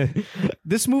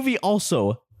 This movie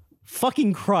also,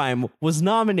 fucking crime, was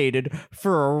nominated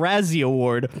for a Razzie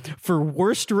Award for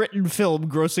Worst Written Film,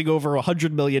 grossing over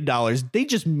 $100 million. They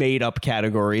just made up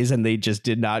categories and they just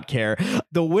did not care.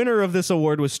 The winner of this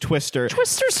award was Twister.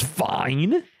 Twister's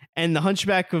fine. And The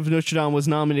Hunchback of Notre Dame was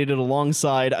nominated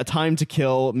alongside A Time to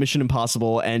Kill, Mission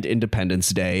Impossible, and Independence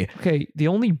Day. Okay, the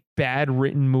only bad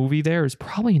written movie there is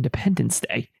probably Independence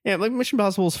Day. Yeah, like Mission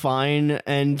Impossible is fine,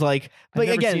 and like, I've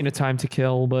never again, seen A Time to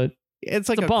Kill, but it's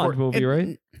like a Bond movie,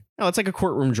 right? No, it's like a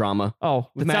courtroom drama. Oh,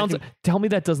 tell me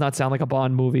that does not sound like a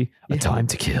Bond movie. A Time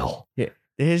to Kill. Yeah.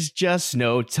 There's just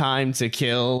no time to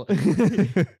kill.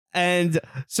 And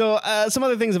so some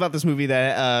other things about this movie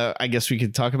that I guess we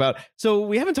could talk about. So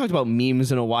we haven't talked about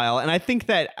memes in a while. And I think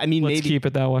that, I mean, let's keep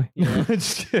it that way.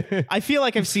 Yeah. I feel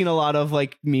like I've seen a lot of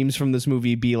like memes from this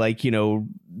movie be like, you know,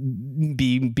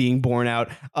 being born out.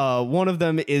 One of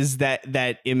them is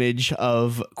that image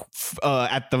of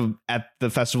at the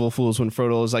Festival of Fools when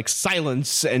Frodo is like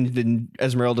silence and then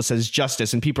Esmeralda says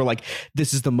justice, and people are like,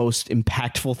 this is the most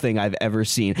impactful thing I've ever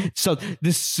seen. So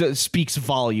this speaks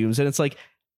volumes. And it's like,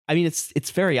 I mean,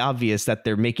 it's very obvious that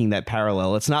they're making that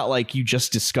parallel. It's not like you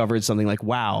just discovered something like,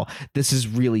 wow, this is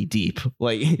really deep.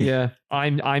 Like, yeah,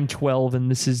 I'm 12 and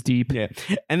this is deep. Yeah.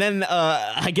 And then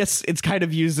I guess it's kind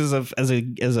of used as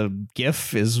a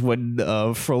gif is when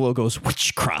Frollo goes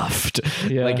witchcraft.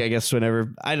 Yeah. Like, I guess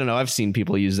whenever, I don't know, I've seen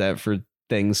people use that for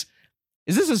things.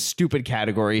 Is this a stupid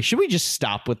category? Should we just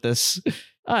stop with this?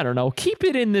 I don't know. Keep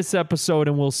it in this episode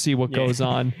and we'll see what goes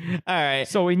on. All right.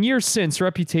 So in years since,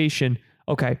 Reputation.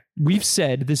 Okay, we've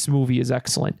said this movie is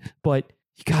excellent, but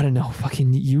you gotta know,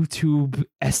 fucking YouTube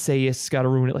essayists gotta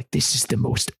ruin it. Like, this is the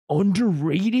most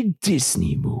underrated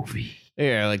Disney movie.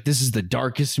 Yeah, like this is the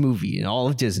darkest movie in all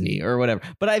of Disney or whatever.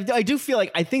 But I do feel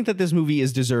like I think that this movie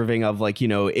is deserving of like, you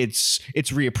know, its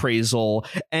reappraisal.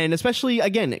 And especially,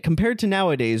 again, compared to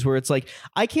nowadays where it's like,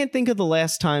 I can't think of the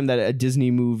last time that a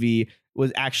Disney movie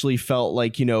was actually felt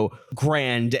like, you know,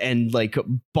 grand and like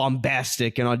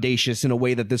bombastic and audacious in a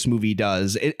way that this movie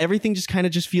does. Everything just kind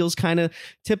of feels kind of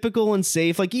typical and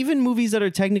safe. Like even movies that are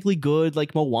technically good,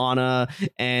 like Moana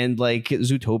and like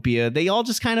Zootopia, they all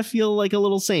just kind of feel like a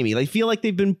little samey. They feel like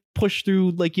they've been pushed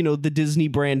through like, you know, the Disney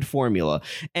brand formula.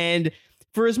 And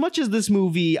for as much as this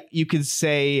movie, you could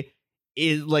say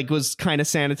it like was kind of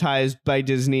sanitized by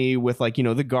Disney with like, you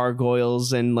know, the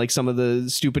gargoyles and like some of the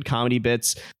stupid comedy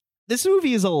bits, this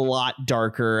movie is a lot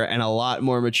darker and a lot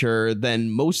more mature than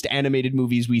most animated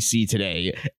movies we see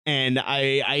today. And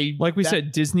I like we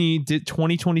said, Disney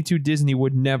 2022 Disney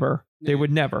would never. They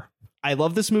would never. I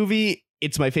love this movie.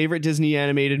 It's my favorite Disney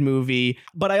animated movie,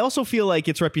 but I also feel like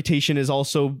its reputation has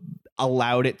also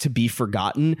allowed it to be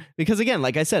forgotten because, again,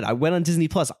 like I said, I went on Disney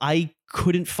Plus. I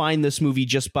couldn't find this movie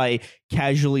just by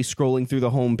casually scrolling through the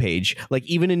homepage. Like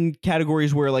even in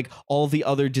categories where like all the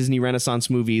other Disney Renaissance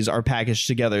movies are packaged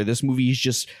together, this movie is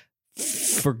just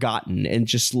forgotten and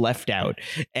just left out.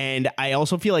 And I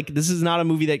also feel like this is not a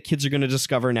movie that kids are going to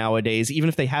discover nowadays, even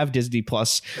if they have Disney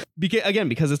Plus,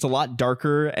 because it's a lot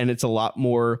darker and it's a lot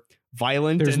more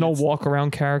violent. There's no walk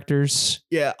around characters.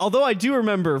 Yeah, although I do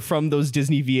remember from those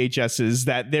Disney VHSs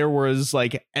that there was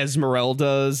like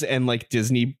Esmeraldas and like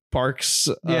Disney parks.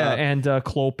 And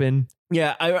Clopin.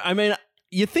 Yeah, I mean,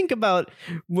 you think about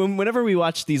whenever we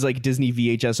watch these like Disney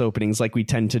VHS openings, like we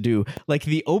tend to do, like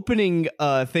the opening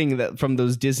thing that from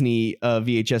those Disney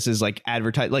VHSs, like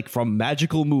advertise, like from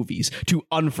magical movies to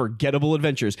unforgettable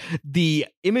adventures. The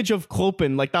image of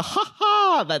Clopin, like the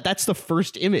that's the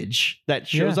first image that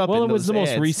shows up. Well, in it was the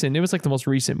ads. most recent. It was like the most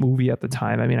recent movie at the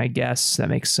time. I mean, I guess that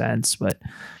makes sense, but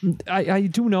I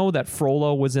do know that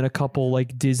Frollo was in a couple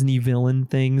like Disney villain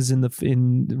things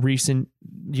in recent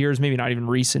years, maybe not even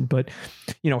recent, but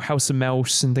House of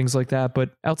Mouse and things like that.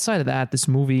 But outside of that, this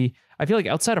movie, I feel like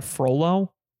outside of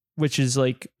Frollo, which is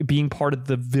like being part of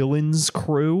the villains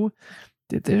crew,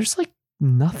 there's like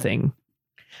nothing.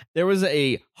 There was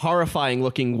a horrifying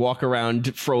looking walk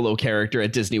around Frollo character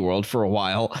at Disney World for a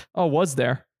while. Oh, was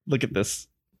there? Look at this.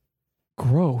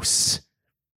 Gross.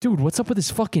 Dude, what's up with his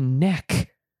fucking neck?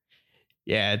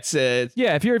 Yeah, it's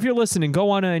yeah, if you're listening, go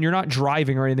on and you're not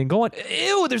driving or anything, go on.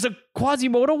 Ew, there's a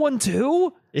Quasimodo one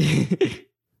too?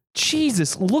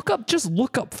 Jesus, look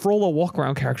up Frollo walk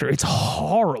around character. It's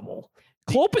horrible.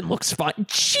 Clopin looks fine.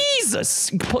 Jesus,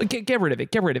 get rid of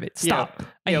it. Get rid of it. Stop.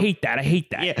 I hate that.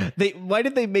 Yeah, why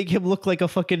did they make him look like a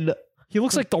fucking... He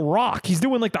looks like The Rock. He's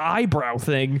doing like the eyebrow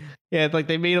thing. Yeah, it's like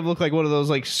they made him look like one of those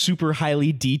like super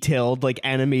highly detailed like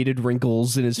animated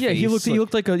wrinkles in his face. Yeah, he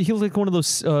looked like one of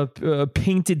those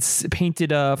painted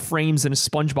frames in a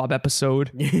SpongeBob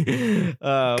episode.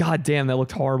 God damn, that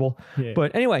looked horrible. Yeah.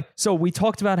 But anyway, so we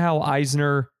talked about how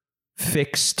Eisner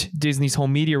fixed Disney's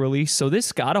home media release. So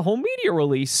this got a home media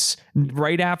release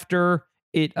right after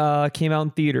it came out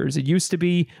in theaters. It used to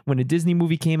be when a Disney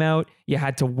movie came out, you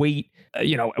had to wait,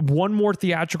 one more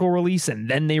theatrical release and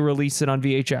then they release it on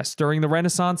VHS. During the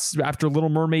Renaissance, after Little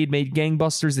Mermaid made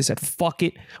gangbusters, they said, fuck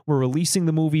it. We're releasing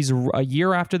the movies a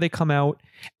year after they come out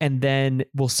and then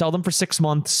we'll sell them for 6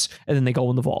 months and then they go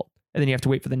in the vault. And then you have to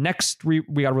wait for the next, we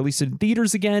got to release it in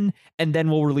theaters again and then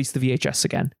we'll release the VHS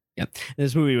again. Yeah,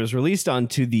 this movie was released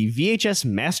onto the VHS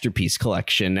Masterpiece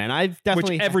Collection, and I've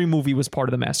definitely... Which every movie was part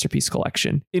of the Masterpiece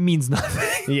Collection. It means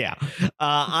nothing. Yeah.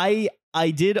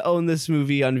 I did own this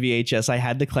movie on VHS. I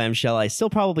had the clamshell. I still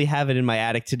probably have it in my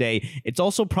attic today. It's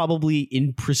also probably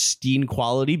in pristine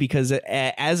quality because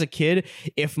as a kid,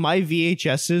 if my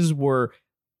VHSs were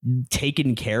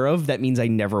taken care of, that means I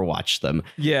never watched them.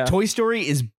 Yeah. Toy Story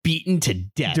is beaten to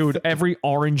death. Dude, every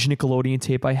orange Nickelodeon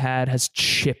tape I had has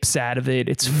chips out of it.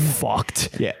 It's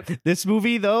fucked. Yeah. This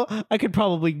movie though, I could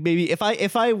probably maybe if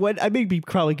I went, I maybe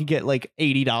probably could get like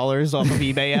 $80 off of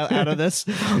eBay out of this.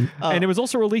 And it was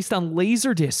also released on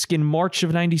Laserdisc in March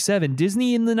of 97.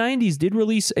 Disney in the 90s did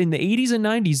release, in the 80s and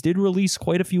 90s did release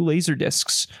quite a few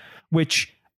Laserdiscs,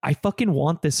 which I fucking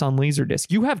want this on Laserdisc.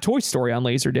 You have Toy Story on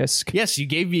Laserdisc. Yes, you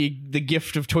gave me the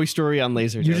gift of Toy Story on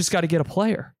Laserdisc. You just got to get a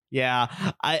player. Yeah.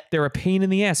 They're a pain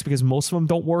in the ass because most of them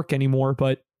don't work anymore.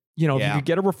 But, if you could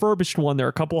get a refurbished one, they're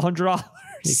a couple $100.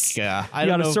 Yeah. You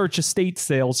got to search estate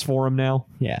sales for them now.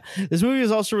 Yeah. This movie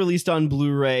was also released on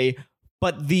Blu-ray.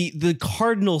 But the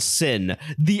cardinal sin,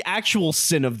 the actual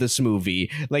sin of this movie,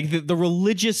 like the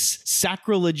religious,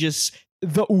 sacrilegious...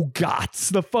 The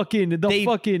Ugats,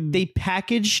 they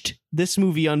packaged this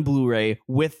movie on Blu-ray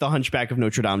with The Hunchback of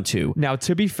Notre Dame 2. Now,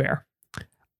 to be fair,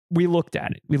 we looked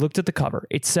at it. We looked at the cover.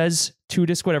 It says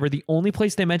 2-disc, whatever. The only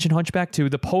place they mention Hunchback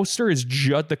 2, the poster is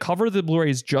just, the cover of the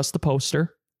Blu-ray is just the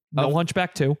poster. No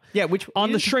Hunchback 2. Yeah, which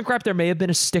on the shrink wrap, there may have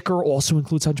been a sticker also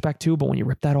includes Hunchback 2, but when you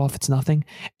rip that off, it's nothing.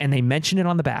 And they mention it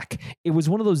on the back. It was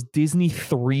one of those Disney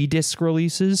 3-disc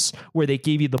releases where they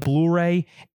gave you the Blu-ray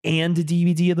and a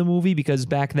DVD of the movie, because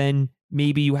back then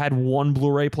maybe you had one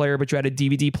Blu-ray player, but you had a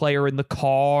DVD player in the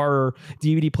car or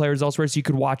DVD players elsewhere, so you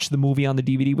could watch the movie on the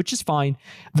DVD, which is fine.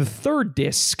 The 3rd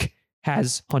disc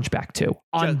has Hunchback 2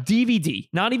 on DVD,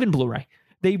 not even Blu-ray.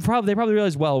 They probably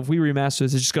realized, well, if we remaster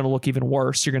this, it's just going to look even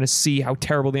worse. You're going to see how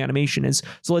terrible the animation is.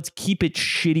 So let's keep it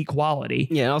shitty quality.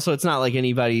 Yeah, and also it's not like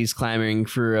anybody's clamoring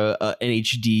for an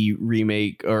HD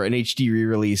remake or an HD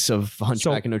re-release of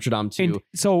Hunchback of Notre Dame 2.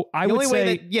 So I would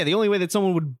say... the only way that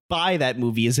someone would buy that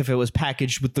movie is if it was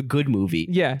packaged with the good movie.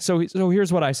 Yeah, so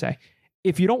here's what I say.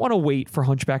 If you don't want to wait for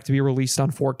Hunchback to be released on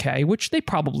 4K, which they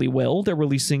probably will, they're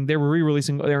re-releasing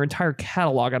their entire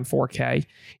catalog on 4K.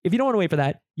 If you don't want to wait for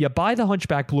that, you buy the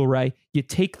Hunchback Blu-ray, you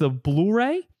take the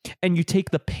Blu-ray, and you take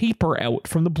the paper out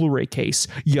from the Blu-ray case.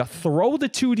 You throw the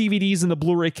 2 DVDs in the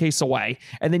Blu-ray case away,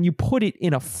 and then you put it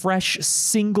in a fresh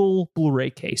single Blu-ray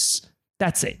case.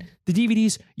 That's it. The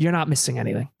DVDs, you're not missing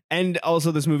anything. And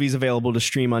also this movie is available to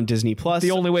stream on Disney Plus.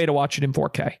 The only way to watch it in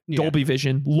 4K. Yeah. Dolby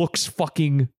Vision looks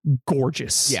fucking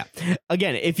gorgeous. Yeah.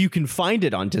 Again, if you can find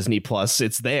it on Disney Plus,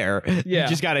 it's there. Yeah. You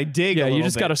just got to dig a little bit. You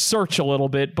just got to search a little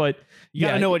bit, but you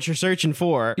got to know what you're searching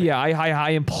for. Yeah, I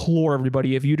implore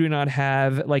everybody, if you do not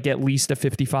have like at least a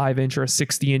 55-inch or a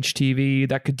 60-inch TV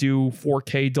that could do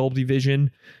 4K Dolby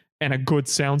Vision and a good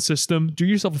sound system, do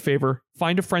yourself a favor.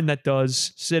 Find a friend that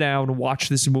does. Sit down and watch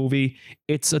this movie.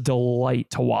 It's a delight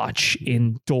to watch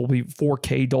in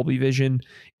 4K Dolby Vision.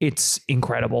 It's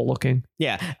incredible looking.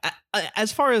 Yeah.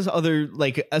 As far as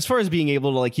being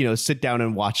able to sit down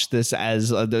and watch this as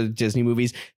the Disney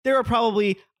movies, there are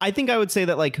probably, I think I would say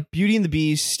that like Beauty and the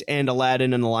Beast and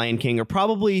Aladdin and The Lion King are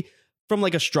probably from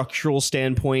like a structural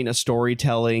standpoint, a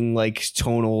storytelling, like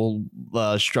tonal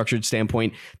structured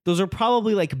standpoint, those are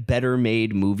probably like better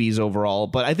made movies overall.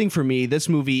 But I think for me, this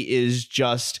movie is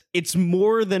just, it's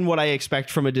more than what I expect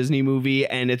from a Disney movie.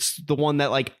 And it's the one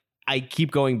that like I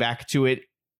keep going back to it,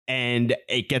 and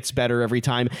it gets better every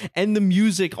time. And the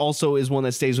music also is one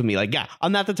that stays with me. Like, yeah,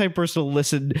 I'm not the type of person to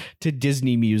listen to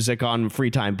Disney music on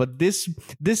free time, but this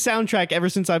soundtrack, ever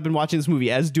since I've been watching this movie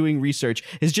as doing research,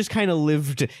 has just kind of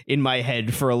lived in my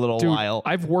head for a little while.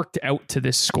 I've worked out to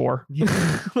this score.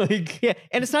 Like, yeah,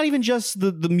 and it's not even just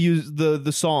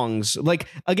the songs. Like,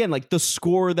 again, like the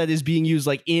score that is being used,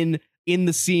 like in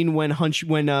the scene when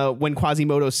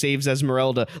Quasimodo saves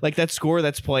Esmeralda, like that score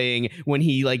that's playing when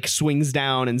he like swings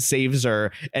down and saves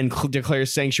her and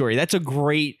declares sanctuary, that's a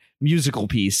great musical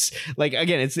piece. Like,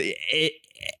 again,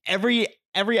 every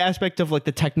aspect of like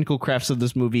the technical crafts of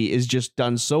this movie is just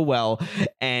done so well,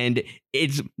 and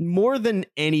it's more than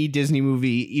any Disney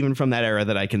movie even from that era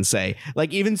that I can say.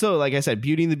 Like, even so, like I said,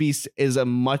 Beauty and the Beast is a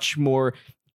much more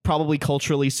probably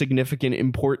culturally significant,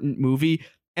 important movie.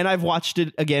 And I've watched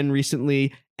it again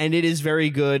recently, and it is very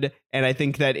good. And I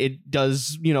think that it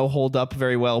does, hold up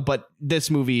very well. But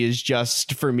this movie is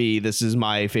just, for me, this is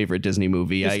my favorite Disney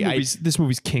movie. This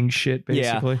movie's king shit,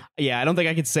 basically. Yeah, I don't think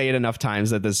I could say it enough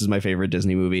times that this is my favorite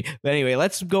Disney movie. But anyway,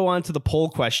 let's go on to the poll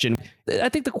question. I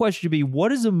think the question should be,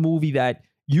 what is a movie that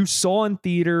you saw in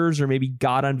theaters or maybe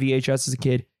got on VHS as a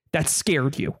kid that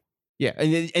scared you? Yeah,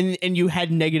 and you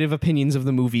had negative opinions of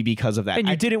the movie because of that. And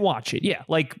you didn't watch it. Yeah,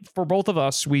 like for both of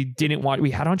us, we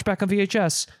had Hunchback on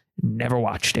VHS, never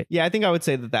watched it. Yeah, I think I would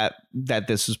say that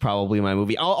this was probably my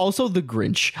movie. Also, The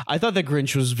Grinch. I thought The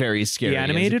Grinch was very scary. The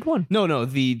animated one? No,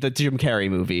 the Jim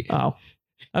Carrey movie. Oh,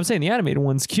 I'm saying the animated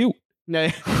one's cute.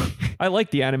 I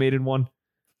like the animated one.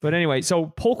 But anyway, so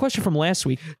poll question from last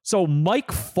week. So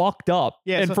Mike fucked up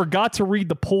and forgot to read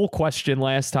the poll question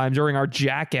last time during our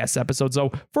Jackass episode.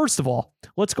 So first of all,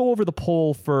 let's go over the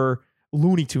poll for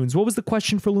Looney Tunes. What was the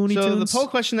question for Looney Tunes? So the poll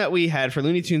question that we had for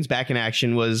Looney Tunes Back in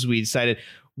Action was, we decided,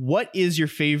 what is your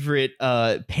favorite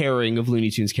pairing of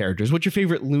Looney Tunes characters? What's your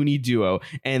favorite Looney duo?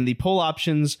 And the poll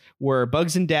options were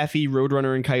Bugs and Daffy,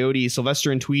 Roadrunner and Coyote,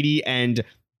 Sylvester and Tweety, and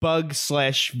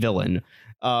Bug/Villain.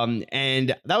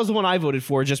 And that was the one I voted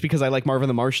for just because I like Marvin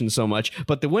the Martian so much.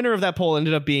 But the winner of that poll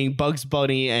ended up being Bugs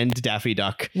Bunny and Daffy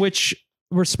Duck, which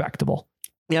respectable.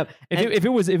 Yep. If it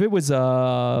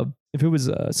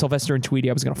was Sylvester and Tweety,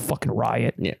 I was gonna fucking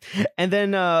riot. Yeah. And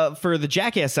then for the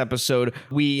Jackass episode,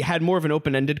 we had more of an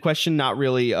open-ended question, not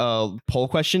really a poll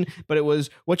question, but it was,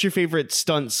 what's your favorite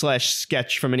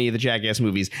stunt/sketch from any of the Jackass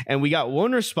movies? And we got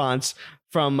one response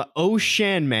from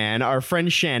Shanman, our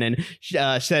friend Shannon,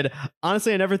 said,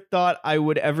 honestly, I never thought I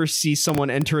would ever see someone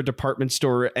enter a department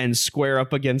store and square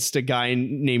up against a guy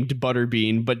named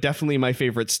Butterbean, but definitely my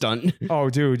favorite stunt. Oh,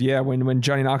 dude, yeah, when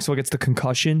Johnny Knoxville gets the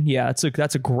concussion, yeah,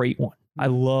 that's a great one. I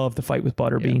love the fight with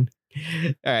Butterbean.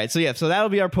 Yeah. All right, so that'll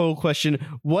be our poll question.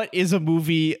 What is a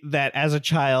movie that as a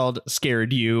child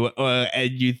scared you,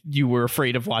 and you were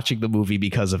afraid of watching the movie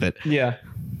because of it? Yeah.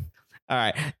 All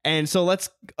right. And so let's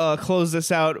close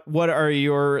this out. What are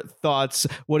your thoughts?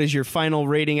 What is your final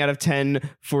rating out of 10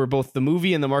 for both the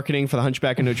movie and the marketing for The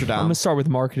Hunchback of Notre Dame? I'm going to start with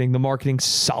marketing. The marketing's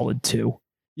solid 2.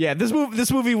 Yeah, this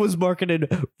movie was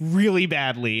marketed really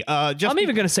badly. I'm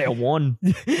even going to say a 1.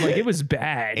 Like, it was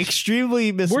bad.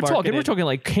 Extremely mismarketed. We're talking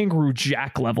like Kangaroo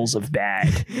Jack levels of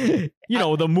bad.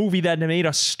 The movie that made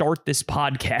us start this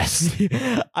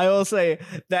podcast. I will say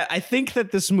that I think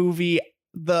that this movie,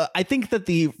 the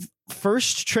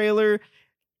first trailer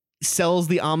sells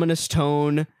the ominous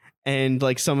tone and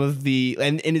like some of the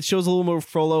and it shows a little more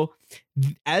Frollo.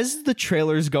 As the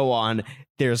trailers go on,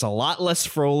 there's a lot less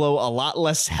Frollo, a lot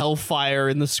less Hellfire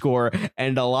in the score,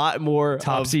 and a lot more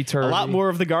topsy-turvy. A lot more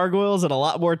of the gargoyles and a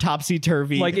lot more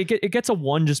topsy-turvy. Like it gets a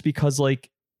 1 just because like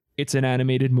it's an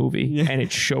animated movie and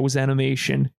it shows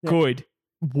animation. Yeah. Good.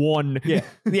 1.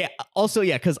 Yeah. Also,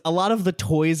 yeah, because a lot of the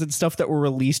toys and stuff that were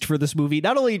released for this movie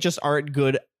not only just aren't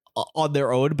good on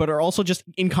their own, but are also just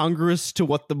incongruous to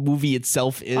what the movie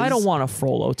itself is. I don't want a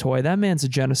Frollo toy. That man's a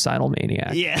genocidal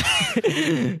maniac. Yeah.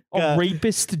 A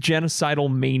rapist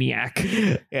genocidal maniac.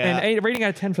 Yeah. And a rating out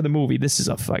of 10 for the movie. This is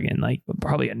a fucking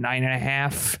probably a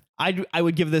 9.5. I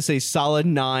would give this a solid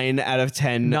 9 out of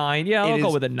 10. 9. Yeah, I'll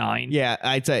go with a 9. Yeah,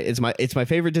 I'd say it's my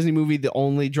favorite Disney movie. The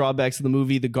only drawbacks of the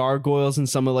movie, the gargoyles and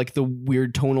some of like the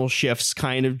weird tonal shifts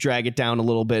kind of drag it down a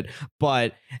little bit.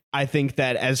 But I think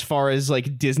that as far as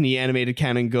like Disney animated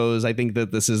canon goes, I think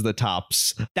that this is the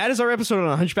tops. That is our episode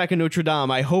on Hunchback of Notre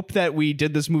Dame. I hope that we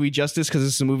did this movie justice because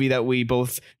it's a movie that we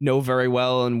both know very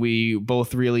well and we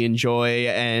both really enjoy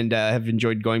and have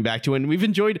enjoyed going back to. And we've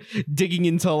enjoyed digging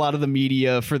into a lot of the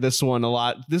media for this one a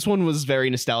lot. This one was very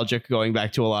nostalgic going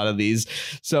back to a lot of these.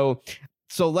 So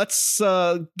let's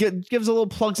give us a little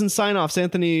plugs and sign offs.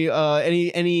 Anthony,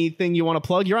 anything you want to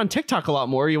plug? You're on TikTok a lot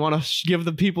more. You want to give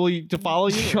the people to follow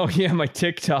you? Oh yeah, my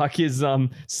TikTok is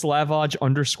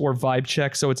Slavoj_vibe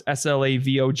check. So it's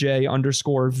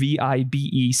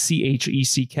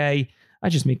SLAVOJ_VIBECHECK. I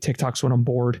just make TikToks when I'm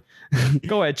bored.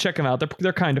 Go ahead, check them out.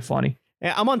 They're kind of funny.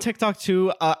 Yeah, I'm on TikTok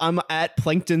too. I'm at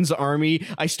Plankton's Army.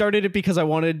 I started it because I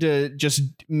wanted to just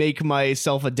make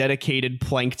myself a dedicated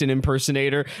Plankton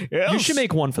impersonator. You should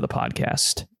make one for the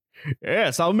podcast.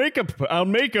 Yes, I'll make a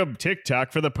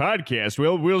TikTok for the podcast.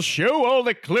 We'll show all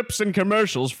the clips and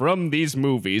commercials from these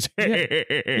movies.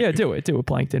 Yeah, do it,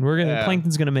 Plankton.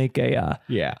 Plankton's gonna make a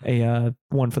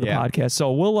one for the podcast.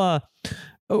 So we'll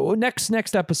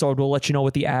next episode we'll let you know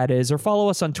what the ad is, or follow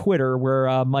us on Twitter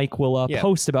where Mike will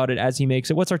post about it as he makes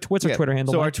it. What's our Twitter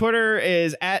handle? So our Twitter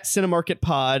is at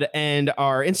Cinemarket and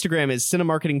our Instagram is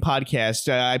Cinemarketing Podcast.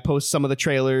 I post some of the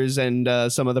trailers and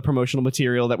some of the promotional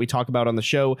material that we talk about on the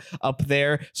show up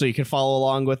there, so you can follow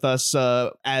along with us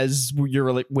as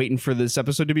you're waiting for this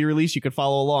episode to be released. You can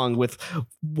follow along with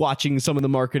watching some of the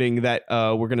marketing that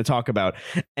we're going to talk about.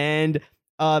 And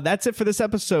that's it for this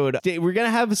episode. We're going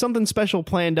to have something special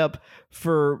planned up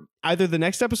for either the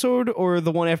next episode or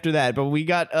the one after that. But we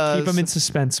got... keep them in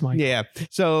suspense, Mike. Yeah.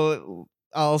 So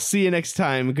I'll see you next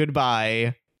time.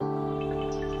 Goodbye.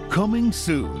 Coming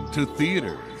soon to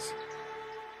theaters.